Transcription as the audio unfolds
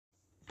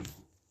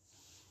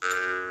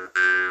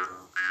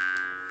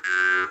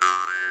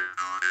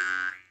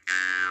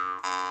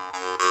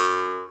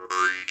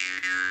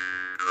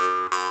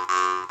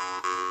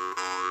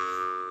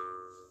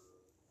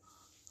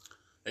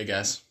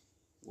guys.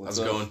 How's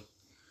it going?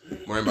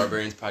 Morning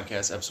Barbarians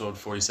podcast, episode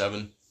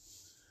 47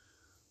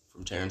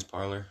 from Terrence's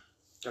Parlor.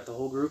 Got the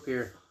whole group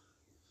here.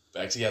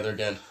 Back together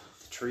again.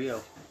 The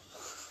trio.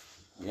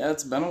 Yeah,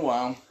 it's been a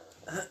while.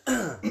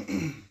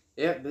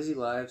 Yeah, busy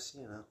lives,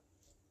 you know.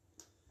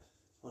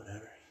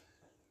 Whatever.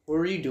 What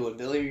were you doing,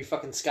 Billy? Were you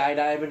fucking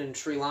skydiving in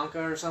Sri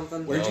Lanka or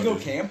something? Where'd you go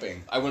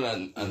camping? I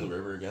went on the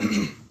river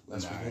again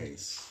last weekend.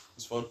 Nice. It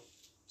was fun. It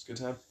was a good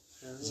time.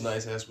 It was a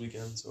nice ass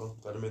weekend, so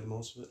glad I made the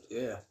most of it.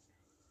 Yeah.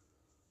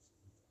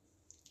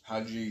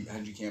 How'd you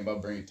camp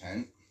out? Bring a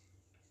tent?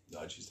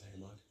 No, I choose the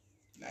hammock.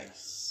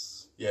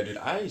 Nice. Yeah, dude,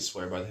 I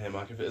swear by the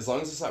hammock. As long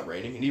as it's not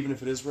raining, and even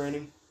if it is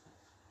raining,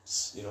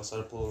 set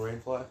up a little rain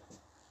fly.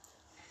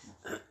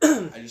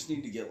 I just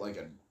need to get like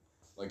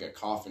a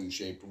coffin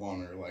shaped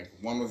one, or like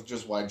one with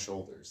just wide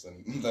shoulders,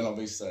 then I'll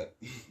be set.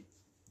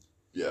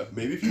 Yeah,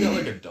 maybe if you got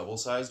like a double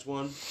sized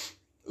one.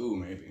 Ooh,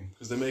 maybe.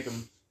 Because they make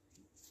them.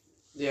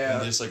 Yeah.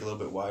 And just like a little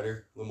bit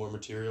wider, a little more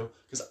material.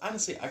 Because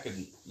honestly, I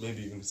could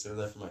maybe even consider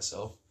that for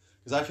myself.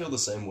 Because I feel the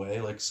same way.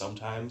 Like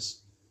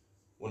sometimes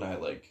when I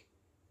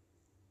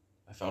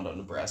found out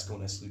Nebraska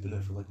when I sleep in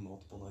it for like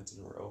multiple nights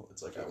in a row.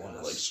 It's like I want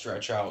to like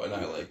stretch out and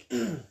I like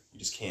you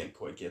just can't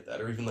quite get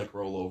that. Or even like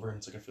roll over. And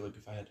it's like I feel like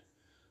if I had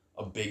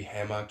a big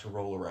hammock to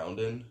roll around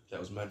in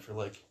that was meant for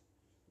like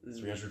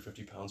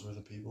 350 pounds worth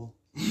of people,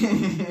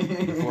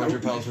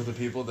 400 pounds worth of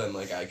people, then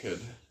like I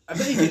could. I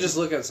bet you could just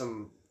look at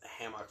some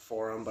hammock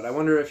forum, but I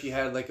wonder if you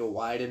had like a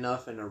wide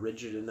enough and a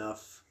rigid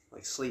enough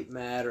like sleep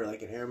mat or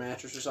like an air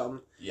mattress or something.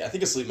 Yeah, I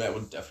think a sleep mat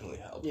would definitely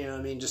help. You know what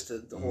I mean? Just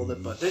to hold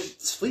it. But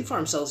Fleet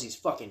Farm sells these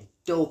fucking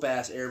dope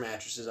ass air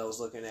mattresses I was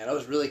looking at. I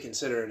was really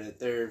considering it.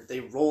 They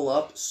roll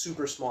up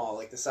super small,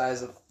 like the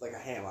size of like a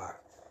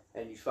hammock.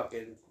 And you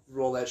fucking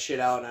roll that shit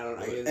out, and I don't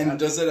know. And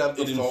does it have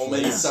the It foam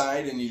inflates.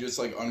 inside, and you just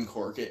like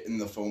uncork it,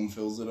 and the foam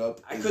fills it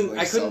up? I Is couldn't- it,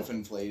 like,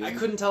 self-inflating? I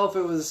couldn't tell if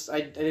it was.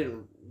 I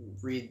didn't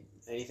read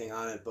anything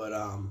on it, but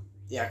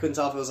yeah, I couldn't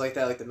tell if it was like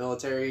that, like the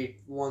military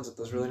ones with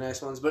those really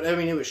nice ones. But I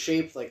mean, it was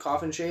shaped like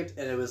coffin shaped,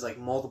 and it was like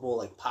multiple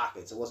like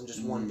pockets. It wasn't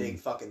just one big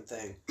fucking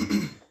thing.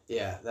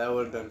 Yeah, that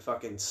would have been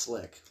fucking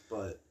slick.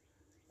 But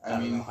I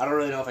don't know. I don't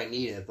really know if I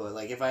need it, but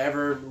like if I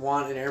ever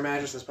want an air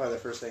mattress, that's probably the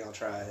first thing I'll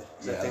try.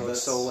 That thing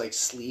looks so like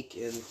sleek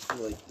and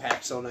like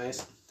packed so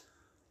nice.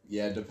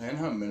 Yeah, depending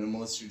how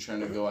minimalist you're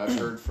trying to go. I've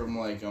heard from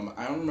like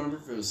I don't remember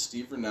if it was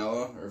Steve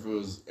Ranella or if it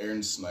was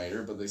Aaron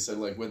Snyder, but they said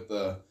like with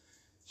the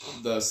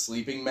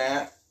sleeping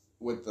mat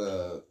with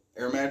the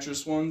air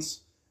mattress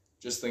ones,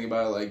 just think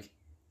about it like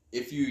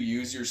if you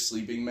use your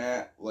sleeping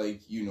mat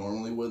like you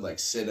normally would, like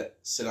sit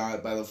on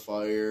it by the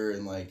fire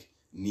and like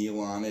kneel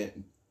on it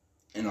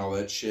and all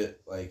that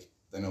shit, like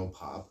then it'll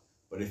pop.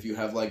 But if you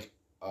have like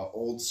a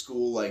old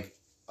school, like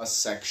a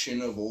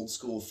section of old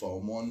school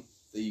foam one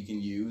that you can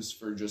use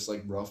for just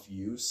like rough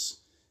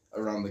use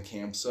around the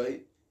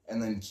campsite, and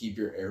then keep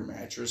your air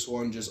mattress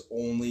one just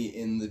only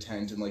in the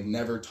tent and like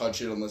never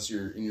touch it unless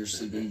you're in your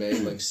sleeping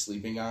bag like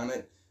sleeping on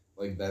it,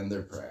 like then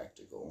they're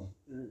practical.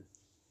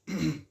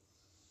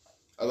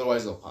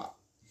 Otherwise they'll pop.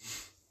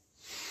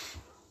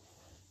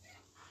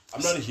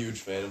 I'm not a huge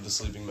fan of the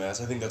sleeping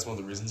mats. I think that's one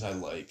of the reasons I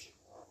like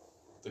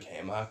the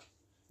hammock.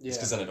 Yeah. It's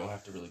because then I don't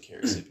have to really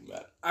carry a sleeping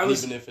mat.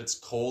 Even if it's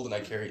cold and I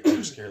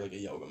just carry like a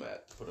yoga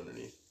mat to put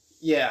underneath.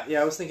 Yeah,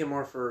 I was thinking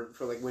more for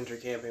like winter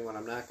camping when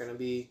I'm not going to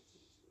be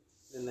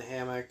in the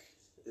hammock.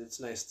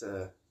 It's nice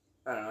to,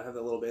 I don't know, have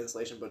that little bit of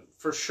insulation, but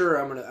for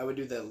sure I would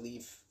do that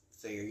leaf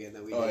thing again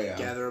that we did.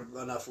 Gather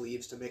enough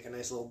leaves to make a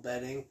nice little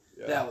bedding.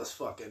 Yeah. That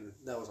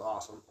was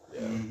awesome.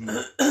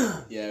 Yeah.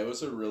 Yeah, it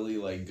was a really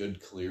like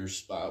good clear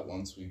spot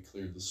once we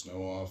cleared the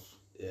snow off.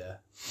 Yeah.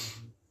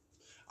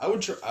 I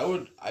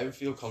would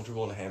feel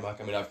comfortable in a hammock.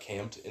 I mean, I've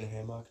camped in a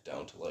hammock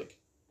down to like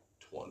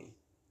 20.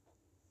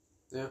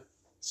 Yeah.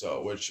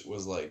 So, which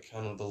was like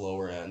kind of the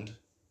lower end.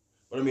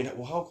 But I mean,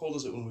 well, how cold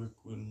is it when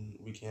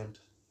we camped?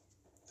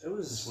 It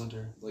was this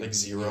winter like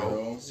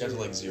zero. Got to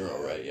like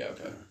zero, right? Yeah,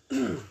 okay.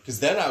 Because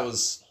then I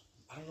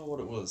don't know what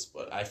it was,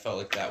 but I felt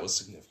like that was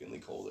significantly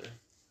colder,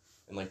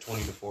 and like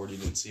 20 to 40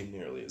 didn't seem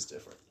nearly as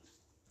different.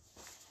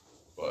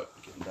 But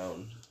getting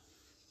down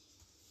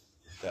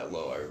that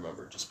low, I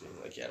remember just being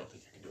like, yeah, I don't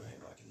think I can do a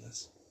hammock in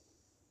this.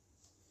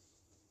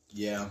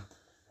 Yeah.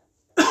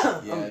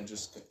 Yeah,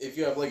 just if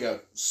you have like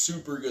a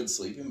super good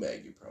sleeping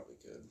bag, you probably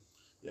could.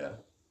 Yeah.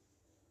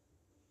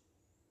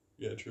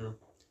 Yeah, true.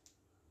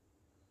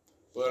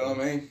 But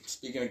hey,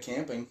 speaking of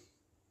camping,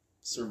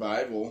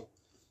 survival,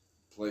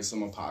 play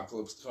some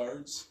apocalypse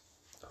cards.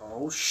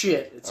 Oh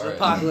shit! It's All an right.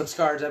 apocalypse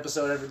cards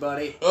episode,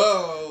 everybody.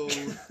 Oh.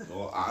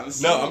 Well,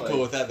 honestly, No, I'm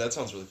cool with that. That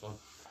sounds really fun.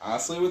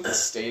 Honestly, with the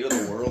state of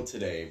the world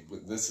today,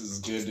 this is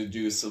good to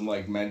do some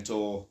like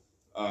mental,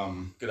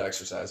 Good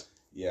exercise.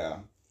 yeah,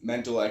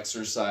 mental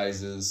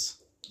exercises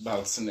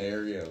about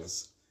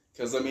scenarios.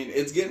 Because I mean,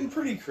 it's getting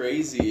pretty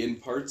crazy in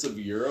parts of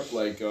Europe,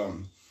 like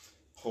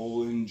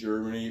Poland,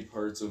 Germany,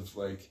 parts of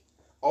like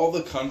all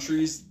the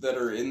countries that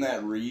are in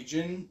that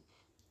region.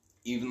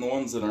 Even the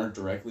ones that aren't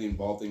directly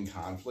involved in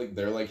conflict,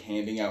 they're like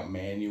handing out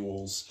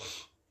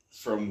manuals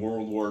from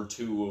World War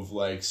II of,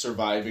 like,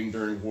 surviving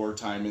during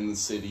wartime in the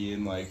city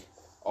and, like,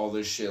 all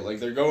this shit. Like,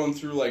 they're going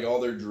through, like, all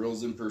their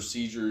drills and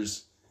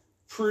procedures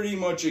pretty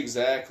much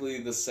exactly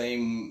the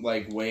same,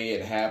 like, way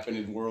it happened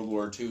in World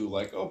War II.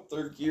 Like, oh,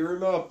 they're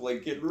gearing up,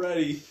 like, get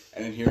ready.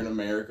 And then here in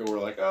America, we're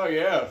like, oh,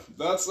 yeah,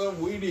 that's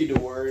something we need to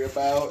worry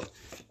about.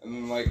 And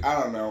then, like, I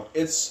don't know.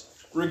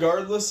 It's,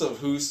 regardless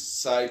of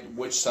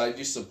which side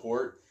you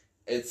support,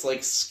 it's,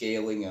 like,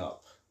 scaling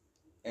up.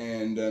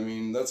 And, I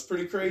mean, that's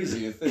pretty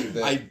crazy to think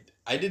that...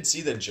 I did see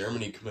that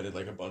Germany committed,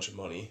 like, a bunch of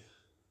money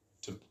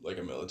to, like,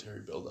 a military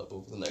buildup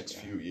over the next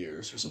few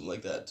years or something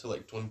like that, to,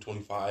 like,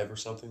 2025 or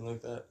something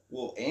like that.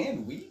 Well,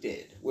 and we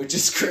did, which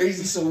is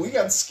crazy, so we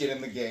got skin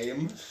in the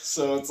game.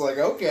 So it's like,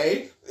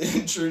 okay,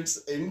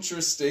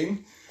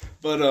 interesting.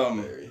 But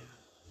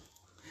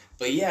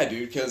yeah,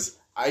 dude, because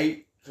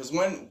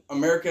when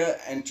America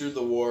entered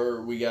the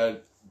war, we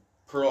got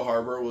Pearl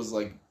Harbor was,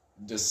 like,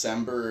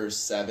 December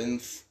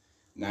 7th,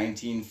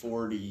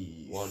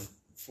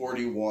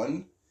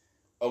 1941.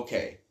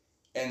 Okay.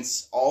 And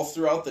all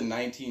throughout the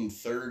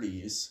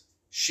 1930s,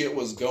 shit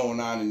was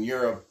going on in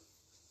Europe,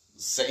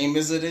 same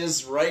as it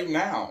is right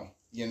now,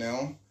 you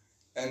know?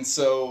 And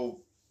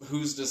so,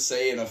 who's to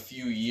say in a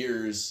few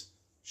years,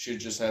 shit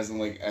just hasn't,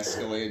 like,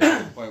 escalated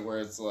to the point where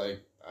it's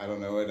like, I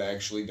don't know, it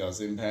actually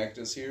does impact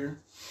us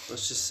here?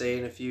 Let's just say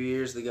in a few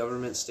years the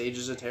government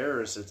stages a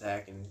terrorist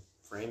attack and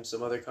frames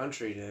some other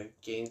country to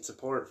gain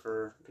support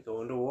for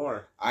going to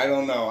war. I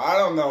don't know.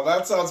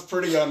 That sounds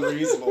pretty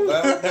unreasonable.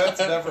 That's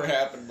never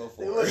happened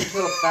before. They wouldn't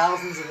kill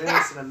thousands of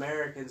innocent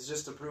Americans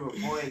just to prove a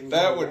point.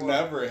 That would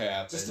never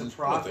happen. Just to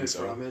profit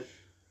from it.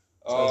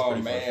 Oh,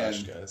 man.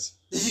 Guys.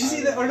 Did you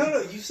see that? Or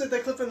no, you said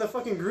that clip in the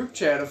fucking group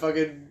chat of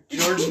fucking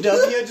George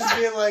W. just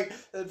being like,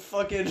 that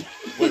fucking...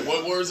 Wait,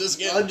 what war is this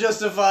again?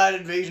 Unjustified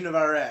invasion of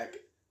Iraq.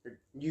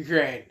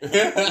 Ukraine. He's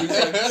like,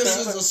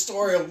 this is the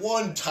story of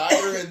one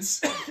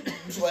tyrant's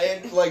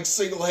planned, like,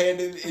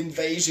 single-handed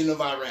invasion of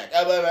Iraq.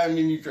 I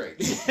mean, Ukraine.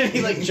 And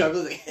he, like,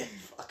 juggles it.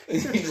 Fuck.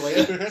 He's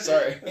like,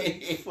 sorry.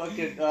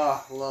 Fucking,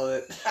 oh, love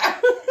it.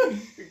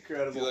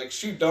 Incredible. He's like,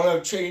 shoot, don't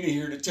have Cheney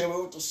here to tell me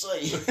what to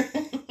say.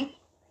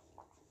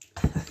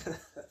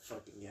 That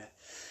fucking guy.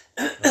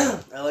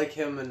 I like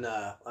him and,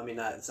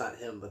 it's not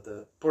him, but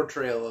the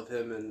portrayal of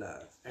him and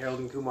Harold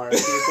and Kumar. I knew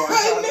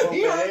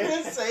you were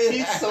going to say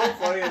He's that. so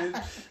funny.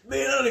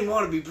 Man, I don't even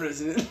want to be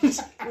president. You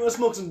want to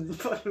smoke some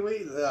fucking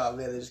weed? Oh,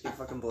 man, they just get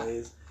fucking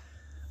blazed.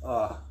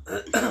 Oh,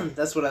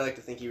 that's what I like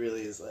to think he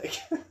really is like.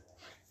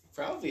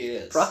 Probably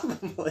is.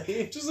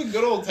 Probably. Just a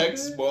good old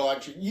Texas boy.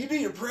 Like, you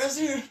need a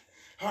president?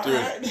 All Dude,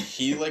 right.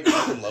 he, like,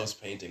 fucking loves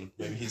painting.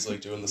 Maybe he's,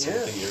 like, doing the same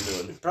thing you're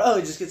doing.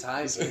 Probably just gets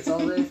high and paints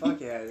all day.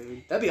 Fuck yeah,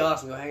 dude. That'd be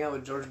awesome. Go hang out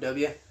with George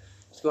W.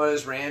 Just go on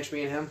his ranch,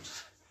 me and him.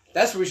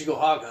 That's where we should go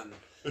hog hunting.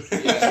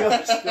 Yeah.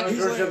 Just go to He's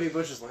George like, W.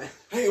 Bush's land.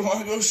 Hey,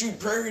 want to go shoot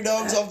prairie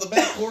dogs off the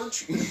back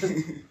porch?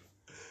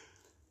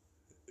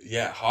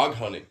 Yeah, hog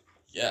hunting.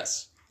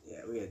 Yes. Yeah,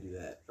 we gotta do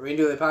that. Are we gonna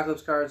do the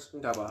apocalypse cards? We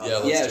can talk about hog Yeah,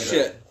 hunting. let's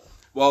do that.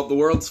 Well, the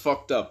world's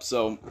fucked up,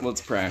 so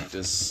let's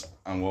practice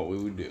on what we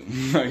would do.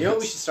 You know what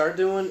we should start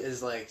doing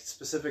is, like,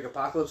 specific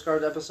apocalypse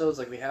card episodes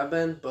like we have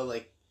been, but,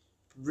 like,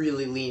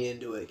 really lean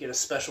into it. Get a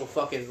special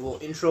fucking little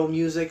intro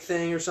music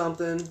thing or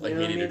something. Like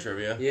Meat Eater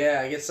Trivia?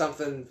 Yeah, get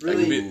something That would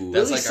really, be- really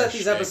that's like set our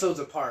these shtick. episodes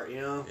apart,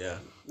 you know? Yeah.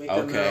 Make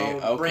them Okay, know,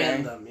 okay.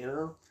 brand them, you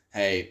know?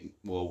 Hey,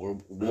 well,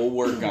 we'll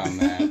work on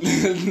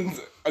that.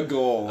 A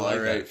goal, I like all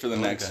right, that. for the I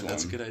like next that. one.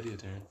 That's a good idea,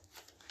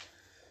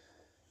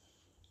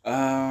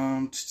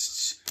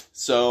 Taryn.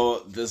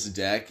 So this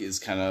deck is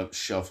kind of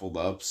shuffled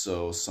up,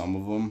 so some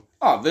of them...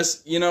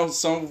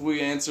 some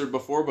we answered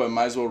before, but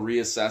might as well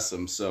reassess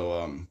them,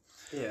 so,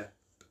 Yeah.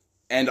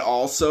 And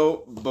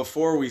also,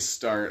 before we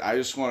start, I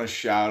just want to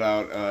shout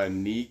out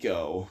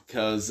Nico,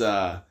 because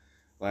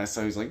last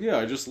time he's like, yeah,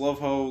 I just love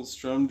how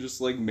Strum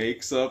just, like,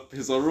 makes up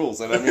his own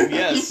rules. And I mean,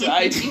 yes,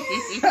 I do.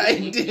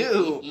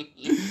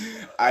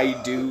 I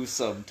do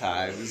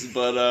sometimes.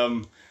 But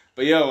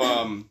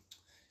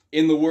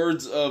in the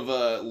words of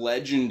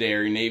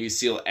legendary Navy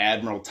SEAL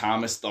Admiral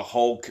Thomas the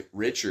Hulk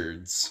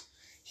Richards,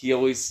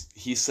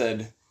 he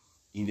said,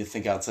 you need to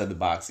think outside the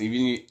box.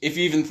 Even if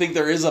you even think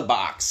there is a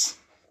box,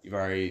 you've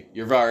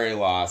already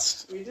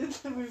lost. We did.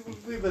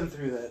 We've been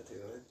through that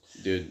too,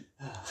 Dude.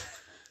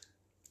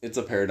 It's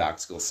a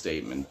paradoxical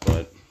statement,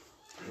 but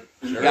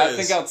you Sure gotta is.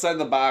 think outside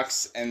the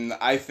box, and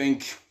I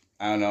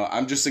don't know,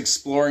 I'm just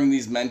exploring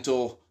these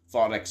mental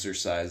thought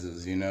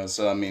exercises, you know?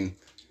 So, I mean,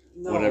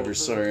 whatever,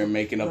 sorry, I'm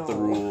making up the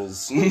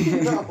rules.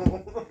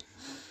 No.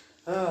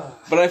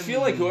 But I feel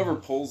like whoever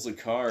pulls the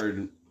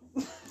card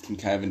can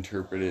kind of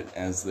interpret it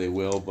as they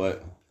will,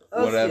 but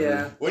whatever.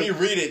 Yeah. When you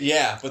read it,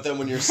 yeah, but then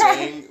when you're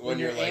saying, when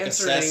you're like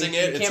answering, assessing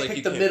it, you it's can't like pick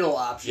you the can't... middle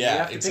option. Yeah, you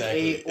have to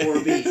exactly. pick A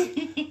or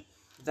B.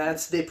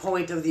 That's the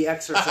point of the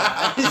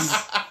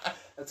exercise.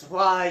 That's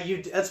why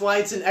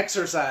it's an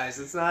exercise.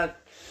 It's not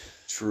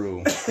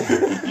True.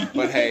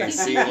 But hey,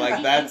 see,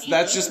 like,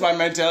 that's just my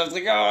mentality.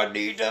 It's like, oh, I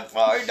need to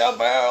find a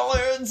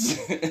balance.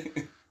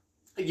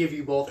 I give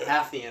you both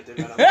half the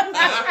antivenom.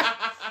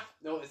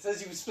 No, it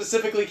says you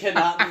specifically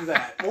cannot do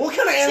that. Well, what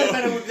kind of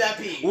anime would that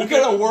be? What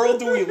kind of world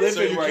do we live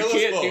So in you where I kill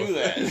us can't do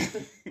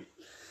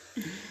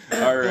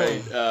that? All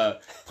right.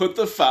 Put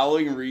the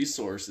following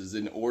resources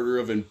in order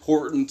of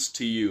importance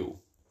to you.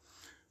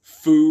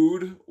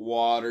 Food,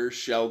 water,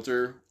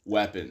 shelter,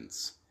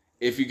 weapons.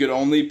 If you could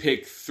only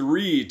pick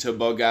 3 to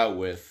bug out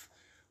with,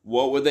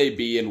 what would they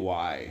be and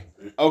why?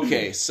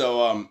 Okay,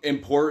 so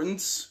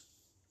importance,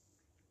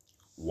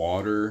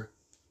 water,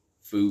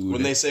 food.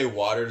 When they say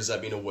water, does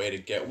that mean a way to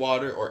get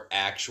water or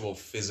actual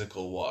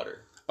physical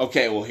water?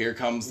 Okay, well, here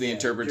comes the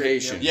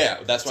interpretation. Yeah,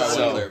 that's why I want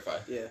to clarify.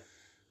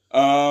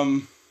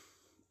 Yeah.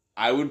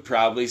 I would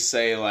probably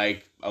say,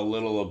 like, a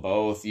little of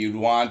both. You'd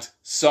want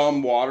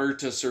some water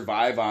to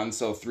survive on,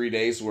 so 3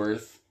 days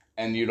worth,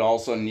 and you'd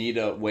also need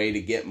a way to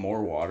get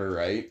more water,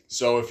 right?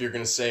 So if you're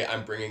going to say,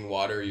 I'm bringing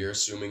water, you're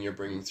assuming you're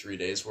bringing 3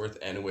 days worth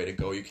and a way to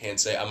go. You can't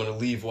say, I'm going to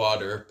leave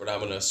water, but I'm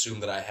going to assume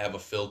that I have a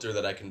filter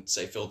that I can,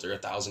 say, filter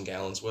 1,000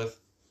 gallons with.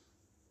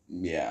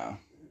 Yeah.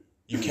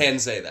 You can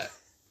say that.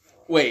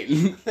 Wait.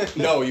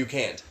 No, you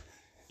can't.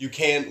 You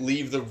can't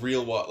leave the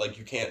real water. Like,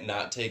 you can't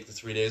not take the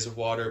 3 days of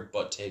water,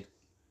 but take,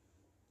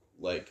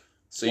 like,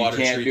 So water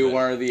you can't treatment. do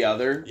one or the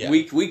other? Yeah.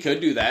 We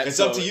could do that. It's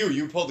up to you.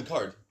 You pulled the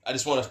card. I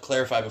just want to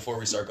clarify before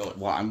we start going.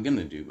 Well,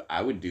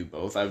 I would do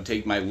both. I would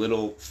take my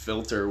little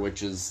filter,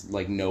 which is,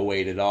 like, no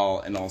weight at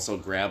all, and also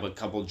grab a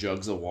couple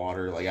jugs of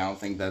water. Like, I don't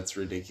think that's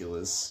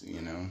ridiculous,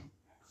 you know?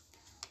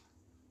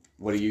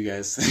 What do you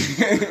guys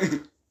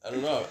think? I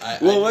don't know.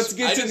 Let's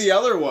get to the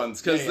other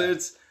ones,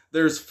 because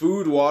there's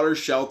food, water,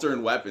 shelter,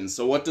 and weapons.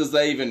 So what does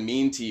that even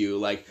mean to you?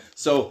 Like,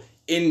 so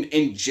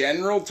in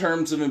general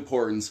terms of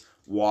importance,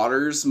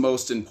 water's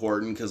most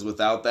important, because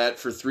without that,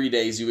 for 3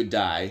 days, you would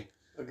die.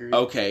 Agreed.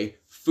 Okay,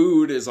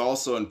 food is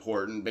also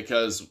important,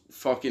 because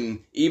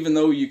fucking, even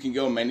though you can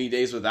go many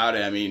days without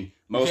it, I mean,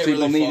 most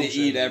people really need to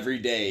function. eat every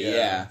day,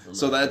 yeah. from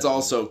So that's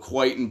also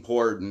quite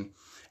important.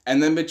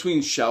 And then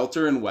between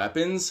shelter and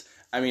weapons,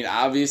 I mean,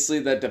 obviously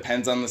that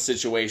depends on the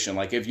situation.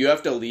 Like, if you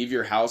have to leave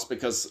your house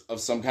because of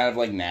some kind of,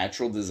 like,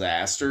 natural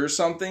disaster or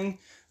something,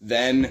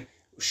 then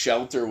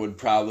shelter would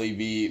probably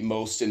be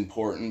most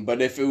important.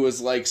 But if it was,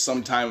 like,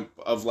 some type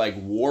of, like,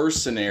 war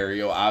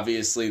scenario,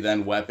 obviously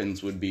then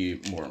weapons would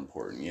be more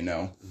important, you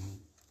know? Mm-hmm.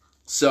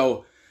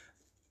 So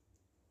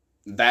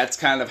that's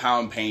kind of how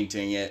I'm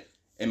painting it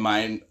in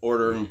my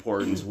order of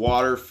importance.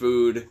 Water,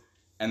 food,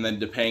 and then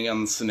depending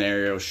on the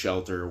scenario,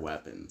 shelter,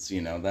 weapons.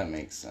 You know, that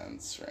makes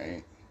sense,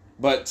 right?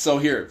 But, so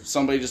here,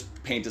 somebody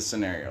just paint a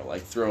scenario,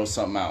 like, throw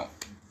something out.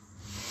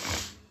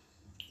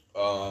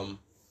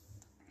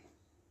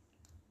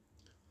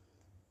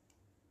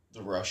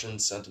 The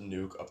Russians sent a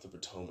nuke up the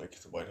Potomac.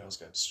 The White House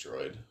got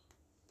destroyed.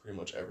 Pretty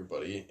much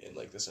everybody in,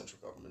 like, the central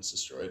government's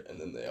destroyed. And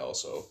then they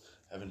also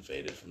have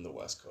invaded from the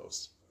West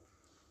Coast.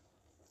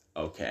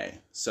 Okay,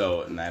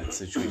 so in that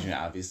situation,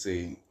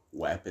 obviously,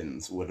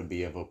 weapons would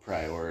be of a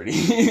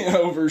priority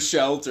over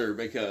shelter,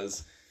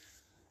 because,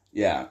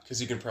 yeah.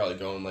 Because you could probably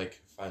go and,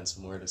 like, find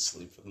somewhere to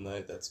sleep for the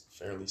night that's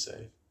fairly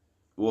safe.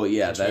 Well,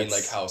 yeah, Between,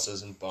 like,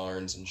 houses and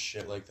barns and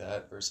shit like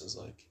that versus,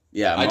 like...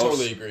 Yeah, I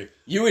totally agree.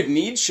 You would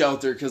need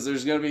shelter, because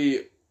there's going to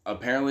be,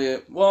 apparently...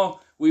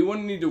 we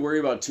wouldn't need to worry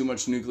about too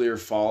much nuclear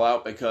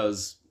fallout,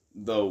 because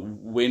the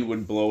wind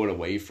would blow it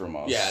away from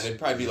us. Yeah, and it'd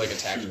probably be, like, a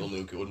tactical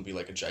nuke. It wouldn't be,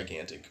 like, a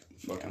gigantic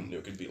fucking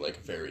nuke. It'd be, like,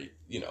 a very,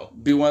 you know...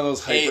 Be one of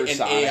those hypersonic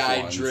an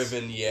AI ones.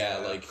 driven,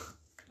 like...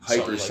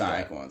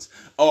 Hypersonic ones.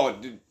 Oh,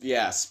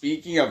 yeah,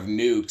 speaking of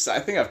nukes, I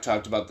think I've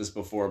talked about this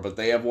before, but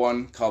they have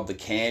one called the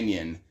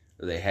Canyon,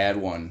 or they had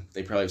one.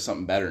 They probably have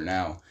something better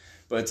now.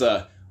 But it's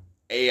a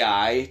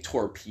AI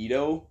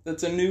torpedo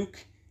that's a nuke,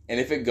 and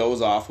if it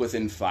goes off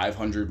within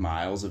 500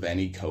 miles of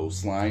any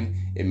coastline,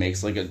 it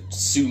makes, like, a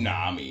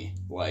tsunami,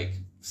 like,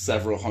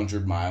 several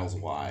hundred miles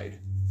wide.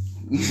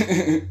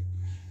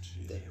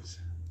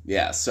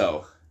 Yeah,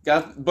 so...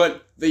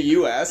 But the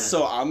U.S.,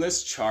 so on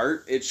this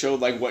chart, it showed,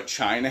 like, what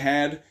China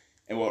had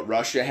and what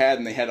Russia had,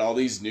 and they had all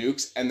these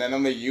nukes, and then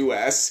on the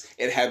U.S.,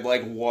 it had,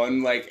 like,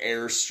 one, like,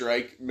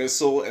 airstrike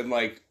missile, and,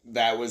 like,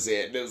 that was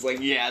it. And it was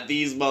like, yeah,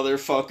 these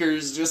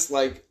motherfuckers just,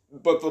 like,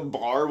 but the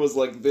bar was,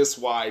 like, this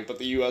wide, but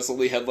the U.S.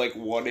 only had, like,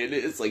 one in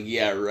it. It's like,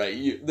 yeah,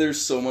 right. There's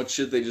so much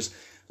shit they just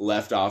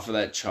left off of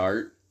that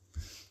chart.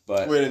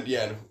 But wait,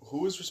 yeah, and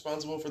who was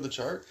responsible for the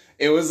chart?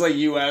 It was, like,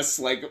 U.S.,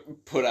 like,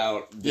 put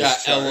out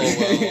this chart.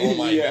 LOL, oh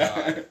my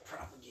god.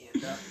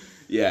 Propaganda.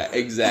 Yeah,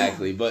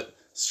 exactly. But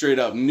straight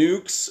up,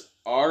 nukes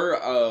are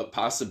a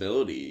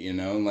possibility, you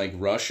know? Like,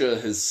 Russia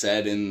has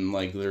said in,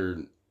 like, their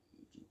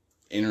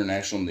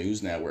international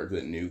news network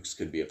that nukes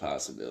could be a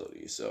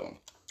possibility. So,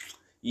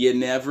 you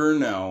never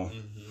know.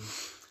 Mm-hmm.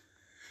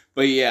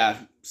 But yeah,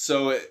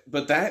 so,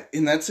 but that,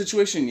 in that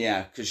situation,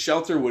 yeah, because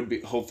shelter would be,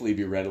 hopefully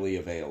be readily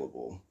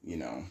available, you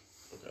know?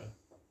 Okay.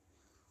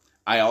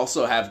 I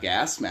also have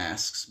gas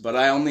masks, but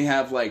I only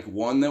have, like,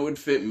 one that would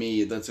fit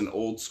me that's an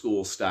old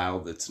school style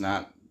that's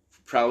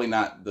probably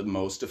not the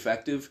most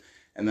effective,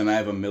 and then I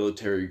have a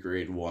military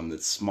grade one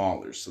that's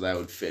smaller, so that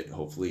would fit,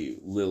 hopefully,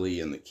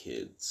 Lily and the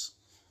kids.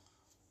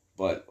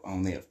 But I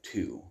only have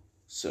two.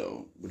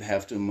 So would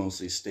have to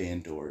mostly stay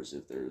indoors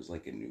if there was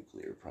like a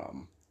nuclear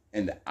problem.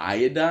 And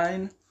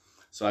iodine.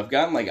 So I've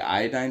gotten like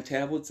iodine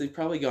tablets. They've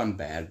probably gone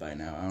bad by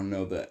now. I don't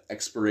know the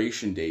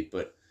expiration date,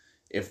 but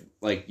if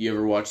like you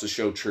ever watch the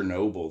show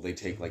Chernobyl, they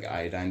take like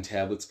iodine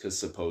tablets because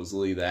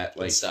supposedly that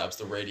like it stops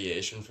the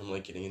radiation from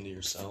like getting into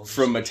your cells.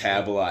 From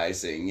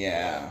metabolizing,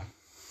 yeah.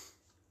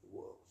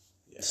 Whoa.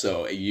 Yeah.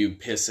 So you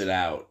piss it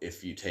out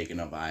if you take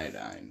enough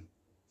iodine.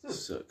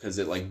 So because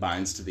it like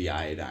binds to the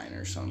iodine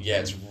or something. Yeah,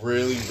 it's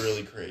really,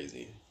 really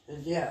crazy.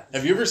 And yeah.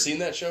 Have you ever seen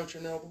that show,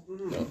 Chernobyl?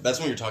 Mm-hmm. No, that's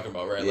what you're talking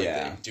about, right? Like,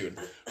 Yeah. dude,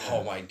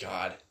 oh my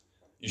god.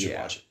 You should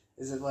watch it.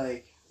 Is it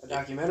like a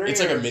documentary?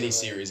 It's like a or is it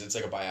mini-series. It's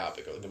like a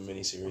biopic, like a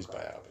mini-series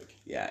biopic.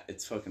 Yeah,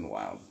 it's fucking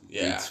wild.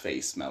 Yeah. Dude's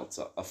face melts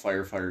up. A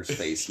firefighter's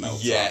face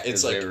melts Yeah, off.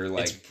 it's 'cause like, they were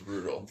like it's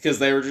brutal. because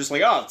they were just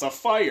like, oh, it's a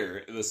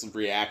fire. This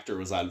reactor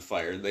was on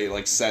fire. They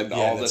like send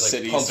all and the it's, like,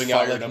 city's pumping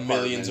fire out like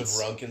millions of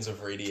departments. roentgens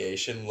of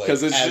radiation, like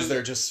 'Cause it's as just-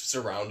 they're just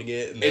surrounding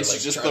it, and they're It's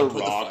like just trying the to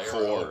put raw fire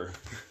core. out.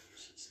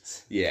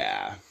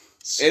 Yeah,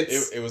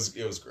 It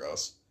was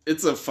gross.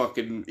 it's a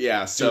fucking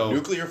yeah. So Dude,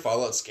 nuclear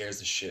fallout scares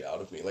the shit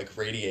out of me. Like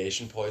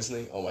radiation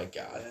poisoning. Oh my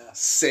god. Yeah.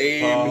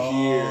 same Oh.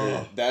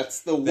 here. That's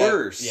the That-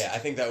 worst. Yeah, I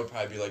think that would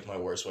probably be like my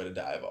worst way to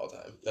die of all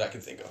time that I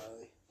can think of.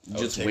 I would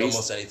Just take waste.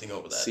 almost anything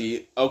over that.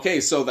 See, okay,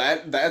 so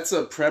that's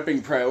a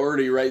prepping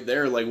priority right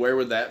there. Like, where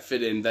would that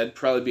fit in? That'd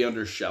probably be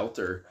under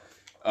shelter,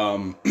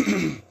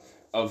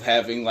 of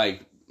having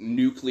like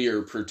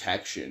nuclear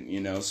protection. You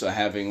know, so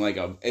having like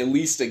at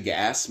least a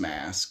gas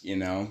mask. You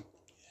know,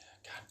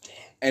 God damn.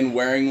 and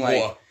wearing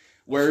like. Whoa.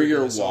 Wear Freak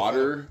your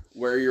myself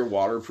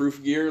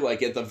waterproof gear.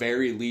 Like at the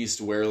very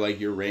least, wear like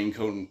your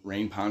raincoat, and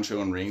rain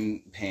poncho, and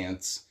rain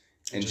pants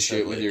and Just shit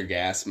have, with like- your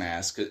gas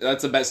mask. 'Cause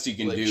that's the best you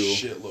can Like do.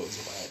 shitloads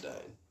of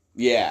iodine.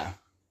 Yeah,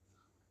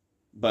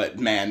 but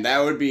man, that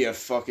would be a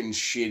fucking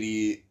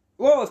shitty.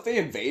 Well, if they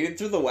invaded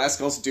through the West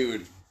Coast,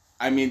 dude.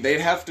 I mean,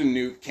 they'd have to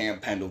nuke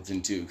Camp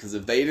Pendleton too, because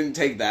if they didn't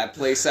take that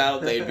place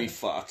out, they'd be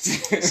fucked.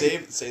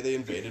 say they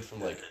invaded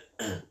from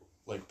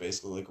like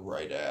basically like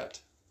right at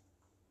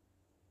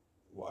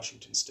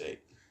Washington State.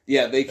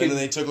 Yeah, they And could then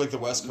they took like the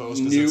West Coast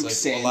because nuke it's like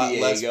San a lot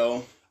Diego.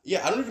 less.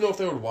 Yeah, I don't even know if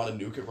they would want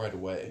to nuke it right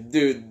away.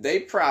 Dude, they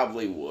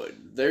probably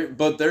would.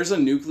 But there's a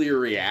nuclear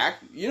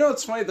reactor. You know,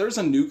 it's funny. There's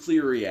a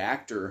nuclear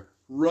reactor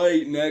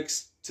right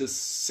next to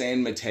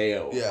San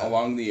Mateo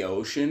along the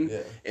ocean. Yeah.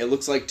 It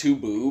looks like two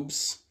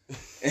boobs.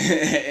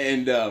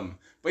 And,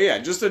 but yeah,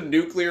 just a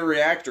nuclear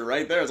reactor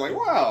right there. It's like,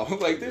 wow,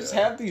 like they just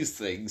have these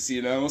things,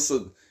 you know?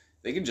 So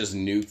they could just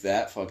nuke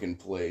that fucking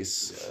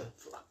place. Yeah.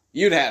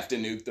 You'd have to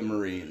nuke the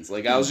Marines.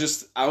 Like, I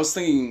was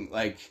thinking,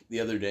 like, the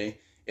other day,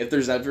 if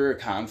there's ever a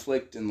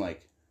conflict and,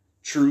 like,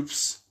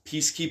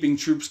 peacekeeping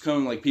troops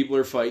come, like, people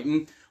are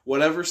fighting,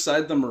 whatever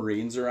side the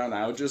Marines are on,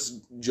 I would just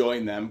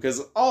join them.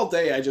 Because all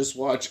day I just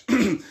watch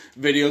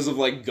videos of,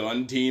 like,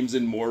 gun teams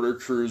and mortar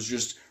crews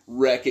just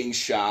wrecking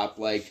shop.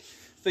 Like,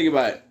 think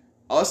about it.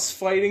 Us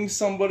fighting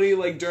somebody,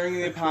 like, during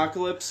the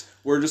apocalypse,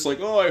 we're just like,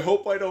 oh, I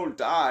hope I don't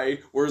die.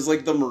 Whereas,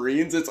 like, the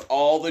Marines, it's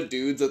all the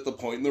dudes at the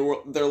point in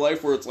their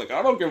life where it's like,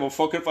 I don't give a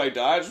fuck if I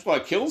die, I just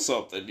want to kill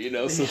something, you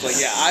know? So it's like,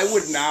 yeah, I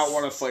would not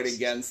want to fight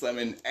against them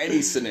in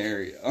any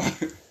scenario.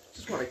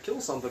 Just want to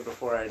kill something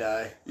before I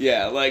die.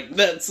 Yeah, like,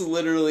 that's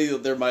literally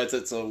their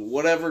mindset. So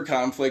whatever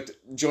conflict,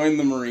 join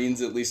the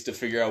Marines at least to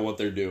figure out what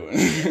they're doing.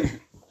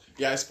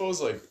 Yeah, I suppose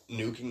like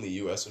nuking the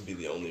U.S. would be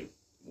the only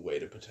way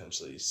to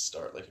potentially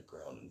start like a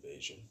ground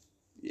invasion.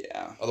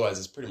 Yeah. Otherwise,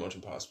 it's pretty much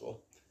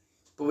impossible.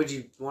 But would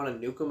you want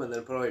to nuke them and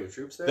then put all your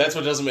troops there? That's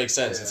what doesn't make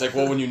sense. Yeah. It's like,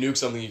 well, when you nuke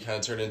something, you kind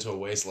of turn it into a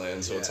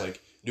wasteland. So it's Yeah.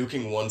 like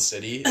nuking one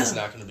city is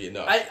not going to be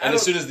enough. I and as don't-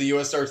 soon as the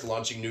U.S. starts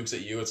launching nukes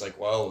at you, it's like,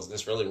 well, is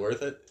this really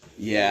worth it?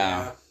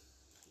 Yeah.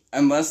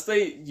 Unless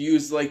they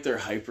use, like, their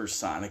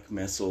hypersonic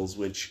missiles,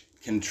 which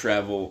can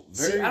travel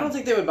very... See, I don't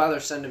think they would bother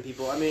sending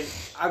people. I mean,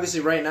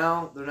 obviously right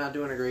now, they're not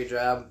doing a great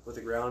job with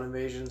the ground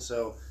invasion,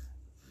 so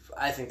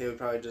I think they would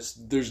probably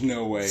just There's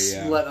no way,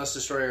 yeah. let us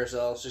destroy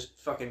ourselves. Just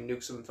fucking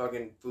nuke some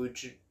fucking food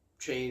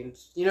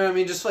chains. You know what I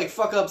mean? Just, like,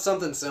 fuck up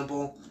something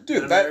simple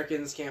Dude, that that-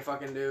 Americans can't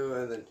fucking do,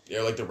 and then...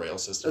 Yeah, like the rail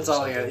system. That's or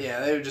all I something. got.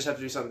 Yeah, they would just have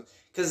to do something.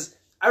 Because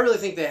I really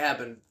think they have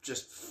been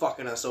just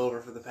fucking us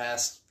over for the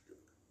past...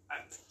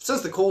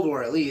 Since the Cold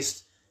War, at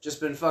least. Just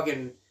been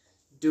fucking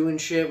doing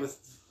shit with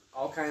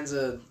all kinds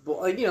of...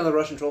 Like, you know, the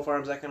Russian troll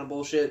farms, that kind of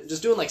bullshit.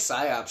 Just doing, like,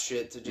 psyop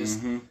shit to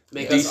just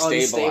make us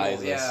unstable.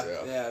 Destabilize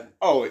us, Yeah.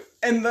 Oh,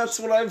 and that's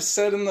what I've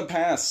said in the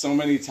past so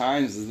many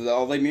times, is that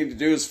all they need to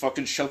do is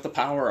fucking shut the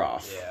power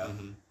off. Yeah.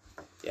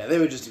 Yeah, they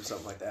would just do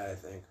something like that, I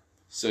think.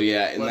 So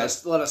yeah, and Let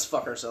us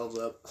fuck ourselves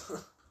up.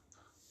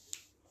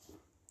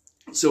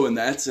 so in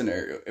that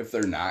scenario, if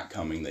they're not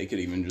coming, they could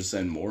even just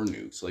send more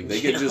nukes. Like,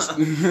 they could just...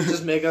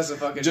 just make us a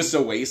fucking... just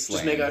a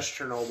wasteland. Just make us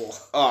Chernobyl.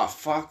 Oh,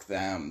 fuck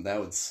them. That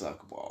would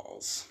suck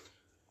balls.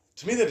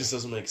 To me, that just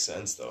doesn't make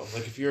sense, though.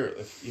 Like, if you're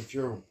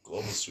a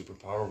global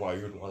superpower, why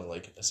you would want to,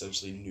 like,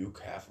 essentially nuke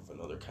half of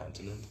another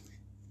continent?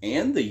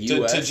 And the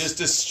U.S. To just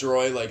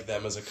destroy, like,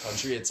 them as a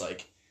country, it's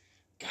like,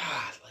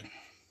 God, like...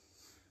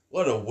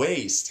 what a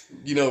waste.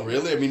 You know,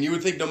 really? I mean, you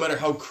would think no matter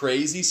how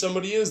crazy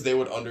somebody is, they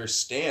would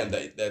understand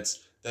that's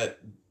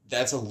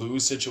a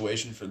lose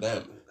situation for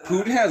them.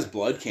 Putin has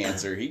blood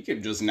cancer. He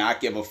could just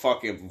not give a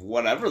fuck if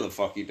whatever the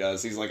fuck he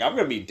does. He's like, I'm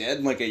gonna be dead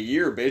in like a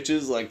year,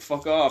 bitches. Like,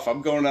 fuck off.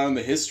 I'm going down in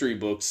the history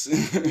books.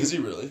 Is he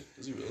really?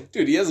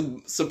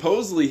 Dude,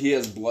 supposedly he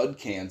has blood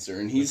cancer,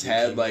 and he's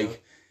had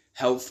like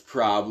health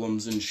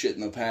problems and shit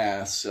in the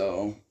past,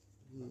 so.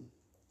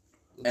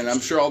 And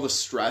I'm sure all the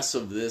stress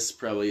of this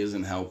probably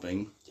isn't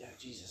helping. Yeah,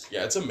 Jesus.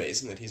 Yeah, it's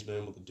amazing that he's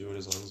been able to do it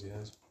as long as he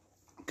has.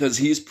 Because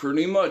he's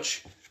pretty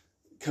much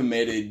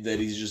committed that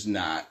he's just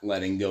not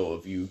letting go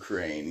of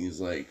Ukraine. He's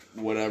like,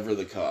 whatever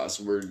the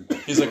cost,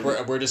 He's like,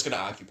 we're just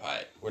gonna occupy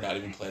it. We're not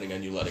even planning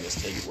on you letting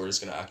us take it. We're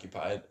just gonna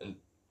occupy it, and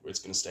it's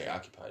gonna stay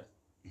occupied.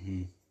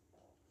 Mm-hmm.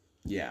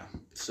 Yeah.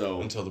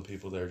 So until the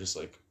people there just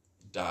like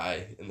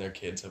die, and their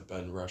kids have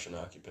been Russian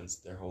occupants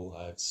their whole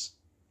lives,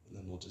 and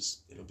then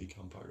it'll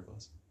become part of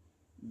us.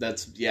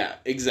 Yeah,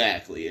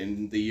 exactly.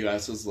 And the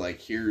U.S. was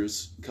like,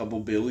 here's a couple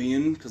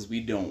billion, because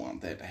we don't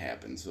want that to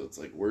happen. So it's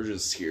like, we're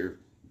just here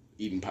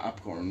eating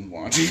popcorn,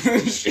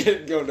 watching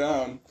shit go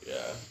down.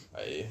 Yeah,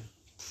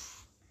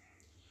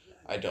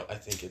 I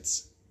think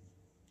it's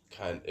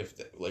kind of,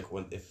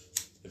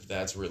 if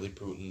that's really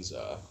Putin's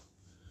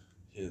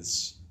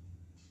his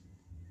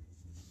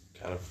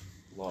kind of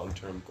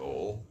long-term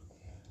goal,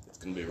 it's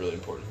going to be really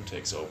important who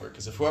takes over.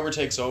 Because if whoever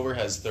takes over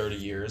has 30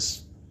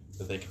 years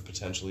that they could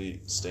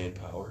potentially stay in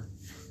power,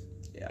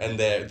 and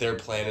their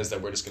plan is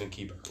that we're just going to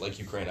keep like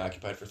Ukraine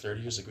occupied for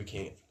 30 years, like we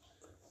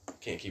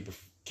can't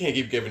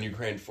keep giving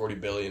Ukraine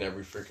 $40 billion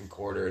every freaking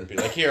quarter and be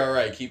like, here, all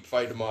right, keep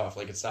fighting them off.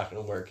 Like, it's not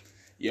going to work.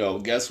 Yo,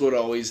 guess what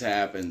always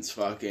happens?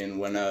 Fucking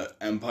when a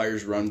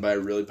empire's run by a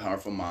really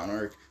powerful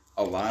monarch,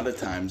 a lot of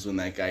times when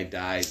that guy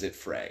dies, it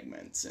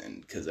fragments,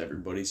 and because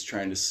everybody's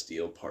trying to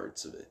steal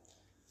parts of it.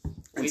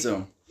 And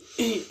so,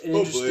 an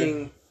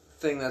interesting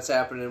thing that's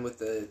happening with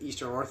the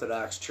Eastern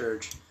Orthodox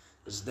Church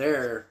is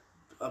they're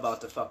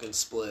about to fucking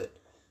split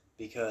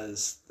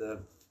because the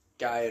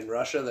guy in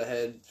Russia, the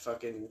head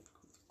fucking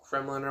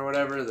Kremlin or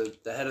whatever, the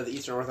head of the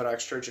Eastern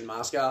Orthodox Church in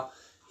Moscow,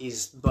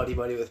 he's buddy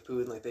with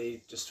Putin. Like,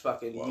 they just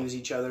fucking use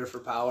each other for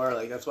power.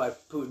 Like, that's why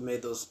Putin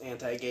made those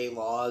anti-gay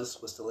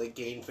laws, was to like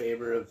gain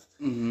favor of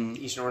the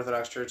Eastern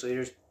Orthodox Church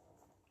leaders.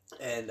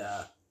 And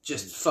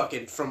just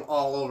fucking from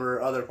all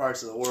over other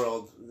parts of the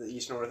world, the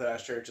Eastern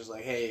Orthodox Church is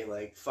like, hey,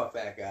 like, fuck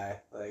that guy.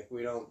 Like,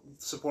 we don't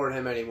support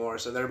him anymore.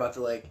 So they're about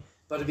to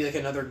be like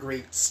another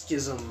great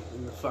schism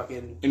in the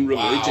fucking... in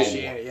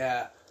religion.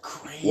 Yeah.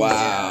 Crazy.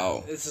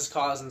 Wow. This is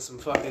causing some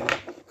fucking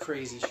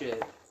crazy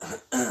shit.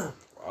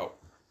 Wow.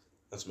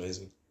 That's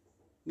amazing.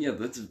 Yeah,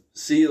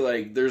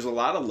 like, there's a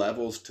lot of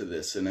levels to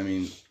this, and I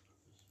mean,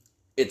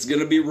 it's going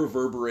to be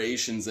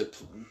reverberations that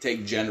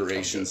take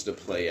generations to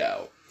play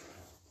out.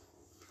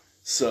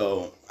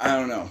 So, I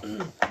don't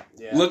know.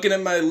 Yeah. Looking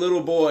at my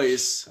little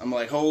boys, I'm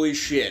like, holy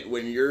shit,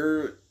 when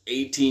you're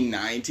 18,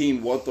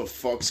 19, what the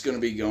fuck's going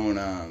to be going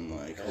on?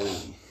 Like,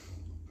 holy...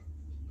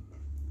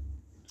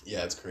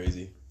 Yeah, it's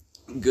crazy.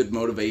 Good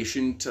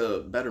motivation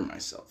to better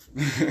myself.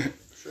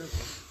 Sure.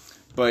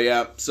 But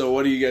yeah, so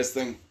what do you guys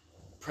think?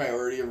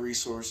 Priority of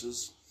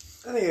resources?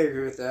 I think I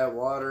agree with that.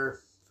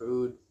 Water,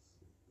 food,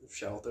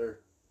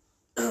 shelter.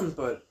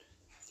 But,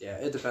 yeah,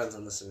 it depends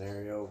on the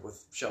scenario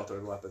with shelter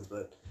and weapons.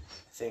 But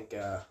I think,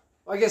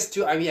 I guess,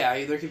 too,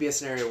 there could be a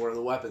scenario where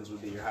the weapons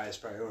would be your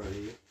highest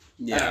priority.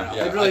 Yeah. I don't know.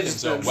 Yeah, It really I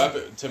just think so.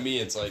 depends. To me,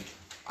 it's like,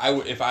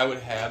 if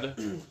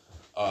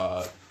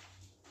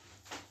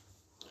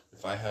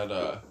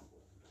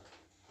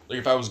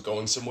I was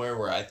going somewhere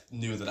where I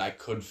knew that I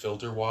could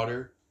filter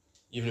water,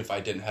 even if I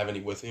didn't have any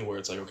with me, where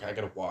it's like, okay, I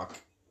gotta walk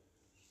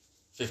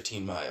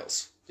 15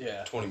 miles,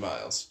 20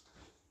 miles,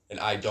 and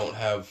I don't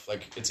have,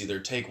 like, it's either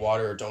take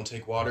water or don't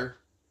take water,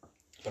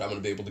 but I'm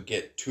gonna be able to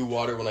get to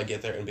water when I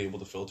get there and be able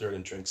to filter it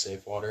and drink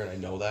safe water, and I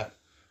know that,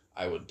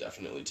 I would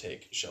definitely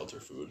take shelter,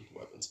 food,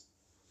 weapons.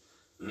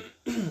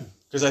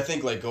 Because I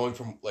think, like, going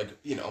from, like,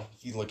 you know,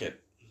 if you look at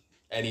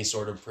any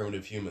sort of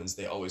primitive humans,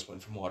 they always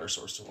went from water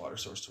source to water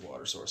source to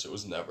water source. It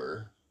was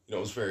never, you know,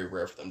 it was very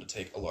rare for them to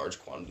take a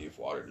large quantity of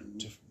water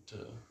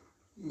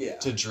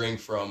to drink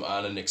from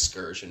on an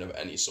excursion of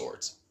any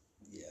sort.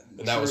 Yeah.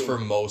 And that was for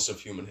most of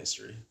human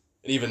history.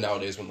 And even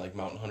nowadays when, like,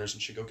 mountain hunters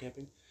and shit go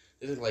camping,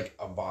 they take, like,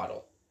 a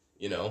bottle,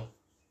 you know?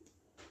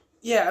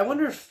 Yeah, I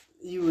wonder if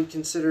you would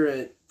consider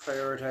it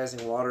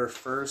prioritizing water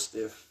first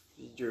if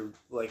your,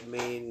 like,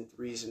 main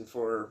reason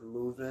for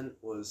movement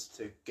was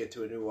to get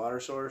to a new water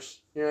source.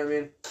 You know what I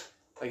mean?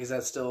 Like, is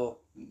that still...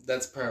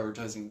 That's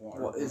prioritizing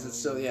water. Well, is it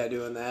still,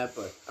 doing that?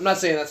 But I'm not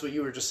saying that's what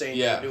you were just saying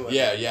you were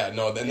doing.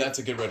 No, then that's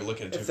a good way to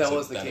look at it, too. If that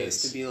was the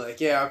case, to be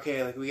like,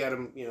 like, we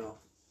gotta,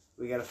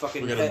 we gotta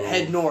fucking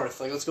head north.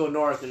 Like, let's go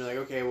north. And you're like,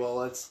 okay, well,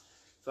 let's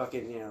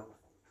fucking,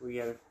 we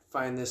gotta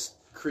find this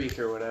creek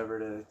or whatever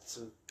to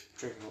some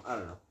drinking. I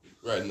don't know.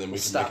 Right, and then we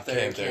can make a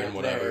camp there and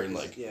whatever, and,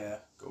 like,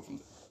 go from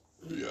there.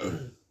 Yeah.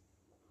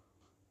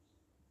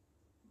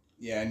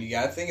 Yeah, and you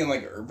gotta think in,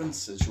 like, urban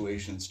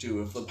situations,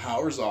 too. If the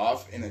power's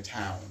off in a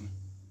town,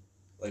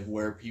 like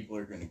where people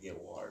are going to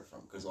get water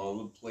from, because all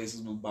the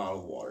places with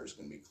bottled water is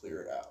going to be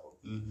cleared out.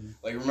 Mm-hmm.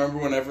 Like, remember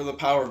whenever the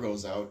power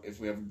goes out, if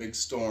we have a big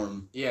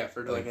storm, Yeah,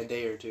 for like a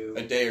day or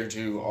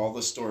two. All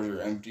the stores are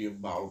empty of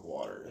bottled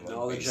water. And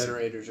all the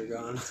generators are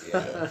gone.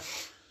 Yeah.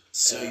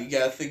 So you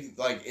gotta think,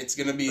 like, it's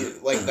gonna be,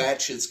 like, that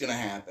shit's gonna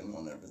happen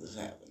whenever this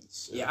happens.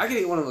 So. Yeah, I could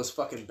get one of those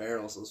fucking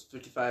barrels, those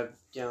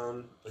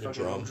 55-gallon like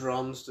fucking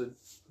drums to,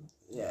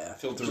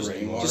 Filter just,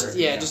 rainwater.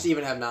 just to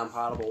even have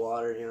non-potable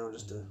water,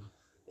 just to,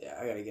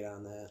 I gotta get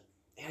on that.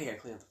 And I gotta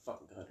clean up the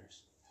fucking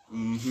gutters.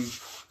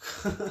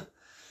 Mm-hmm.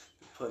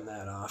 Putting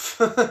that off.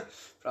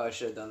 Probably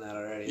should have done that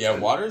already. Yeah,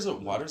 water's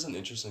an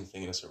interesting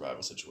thing in a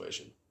survival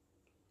situation.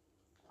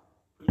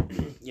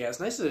 Yeah, it's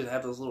nice to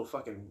have those little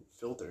fucking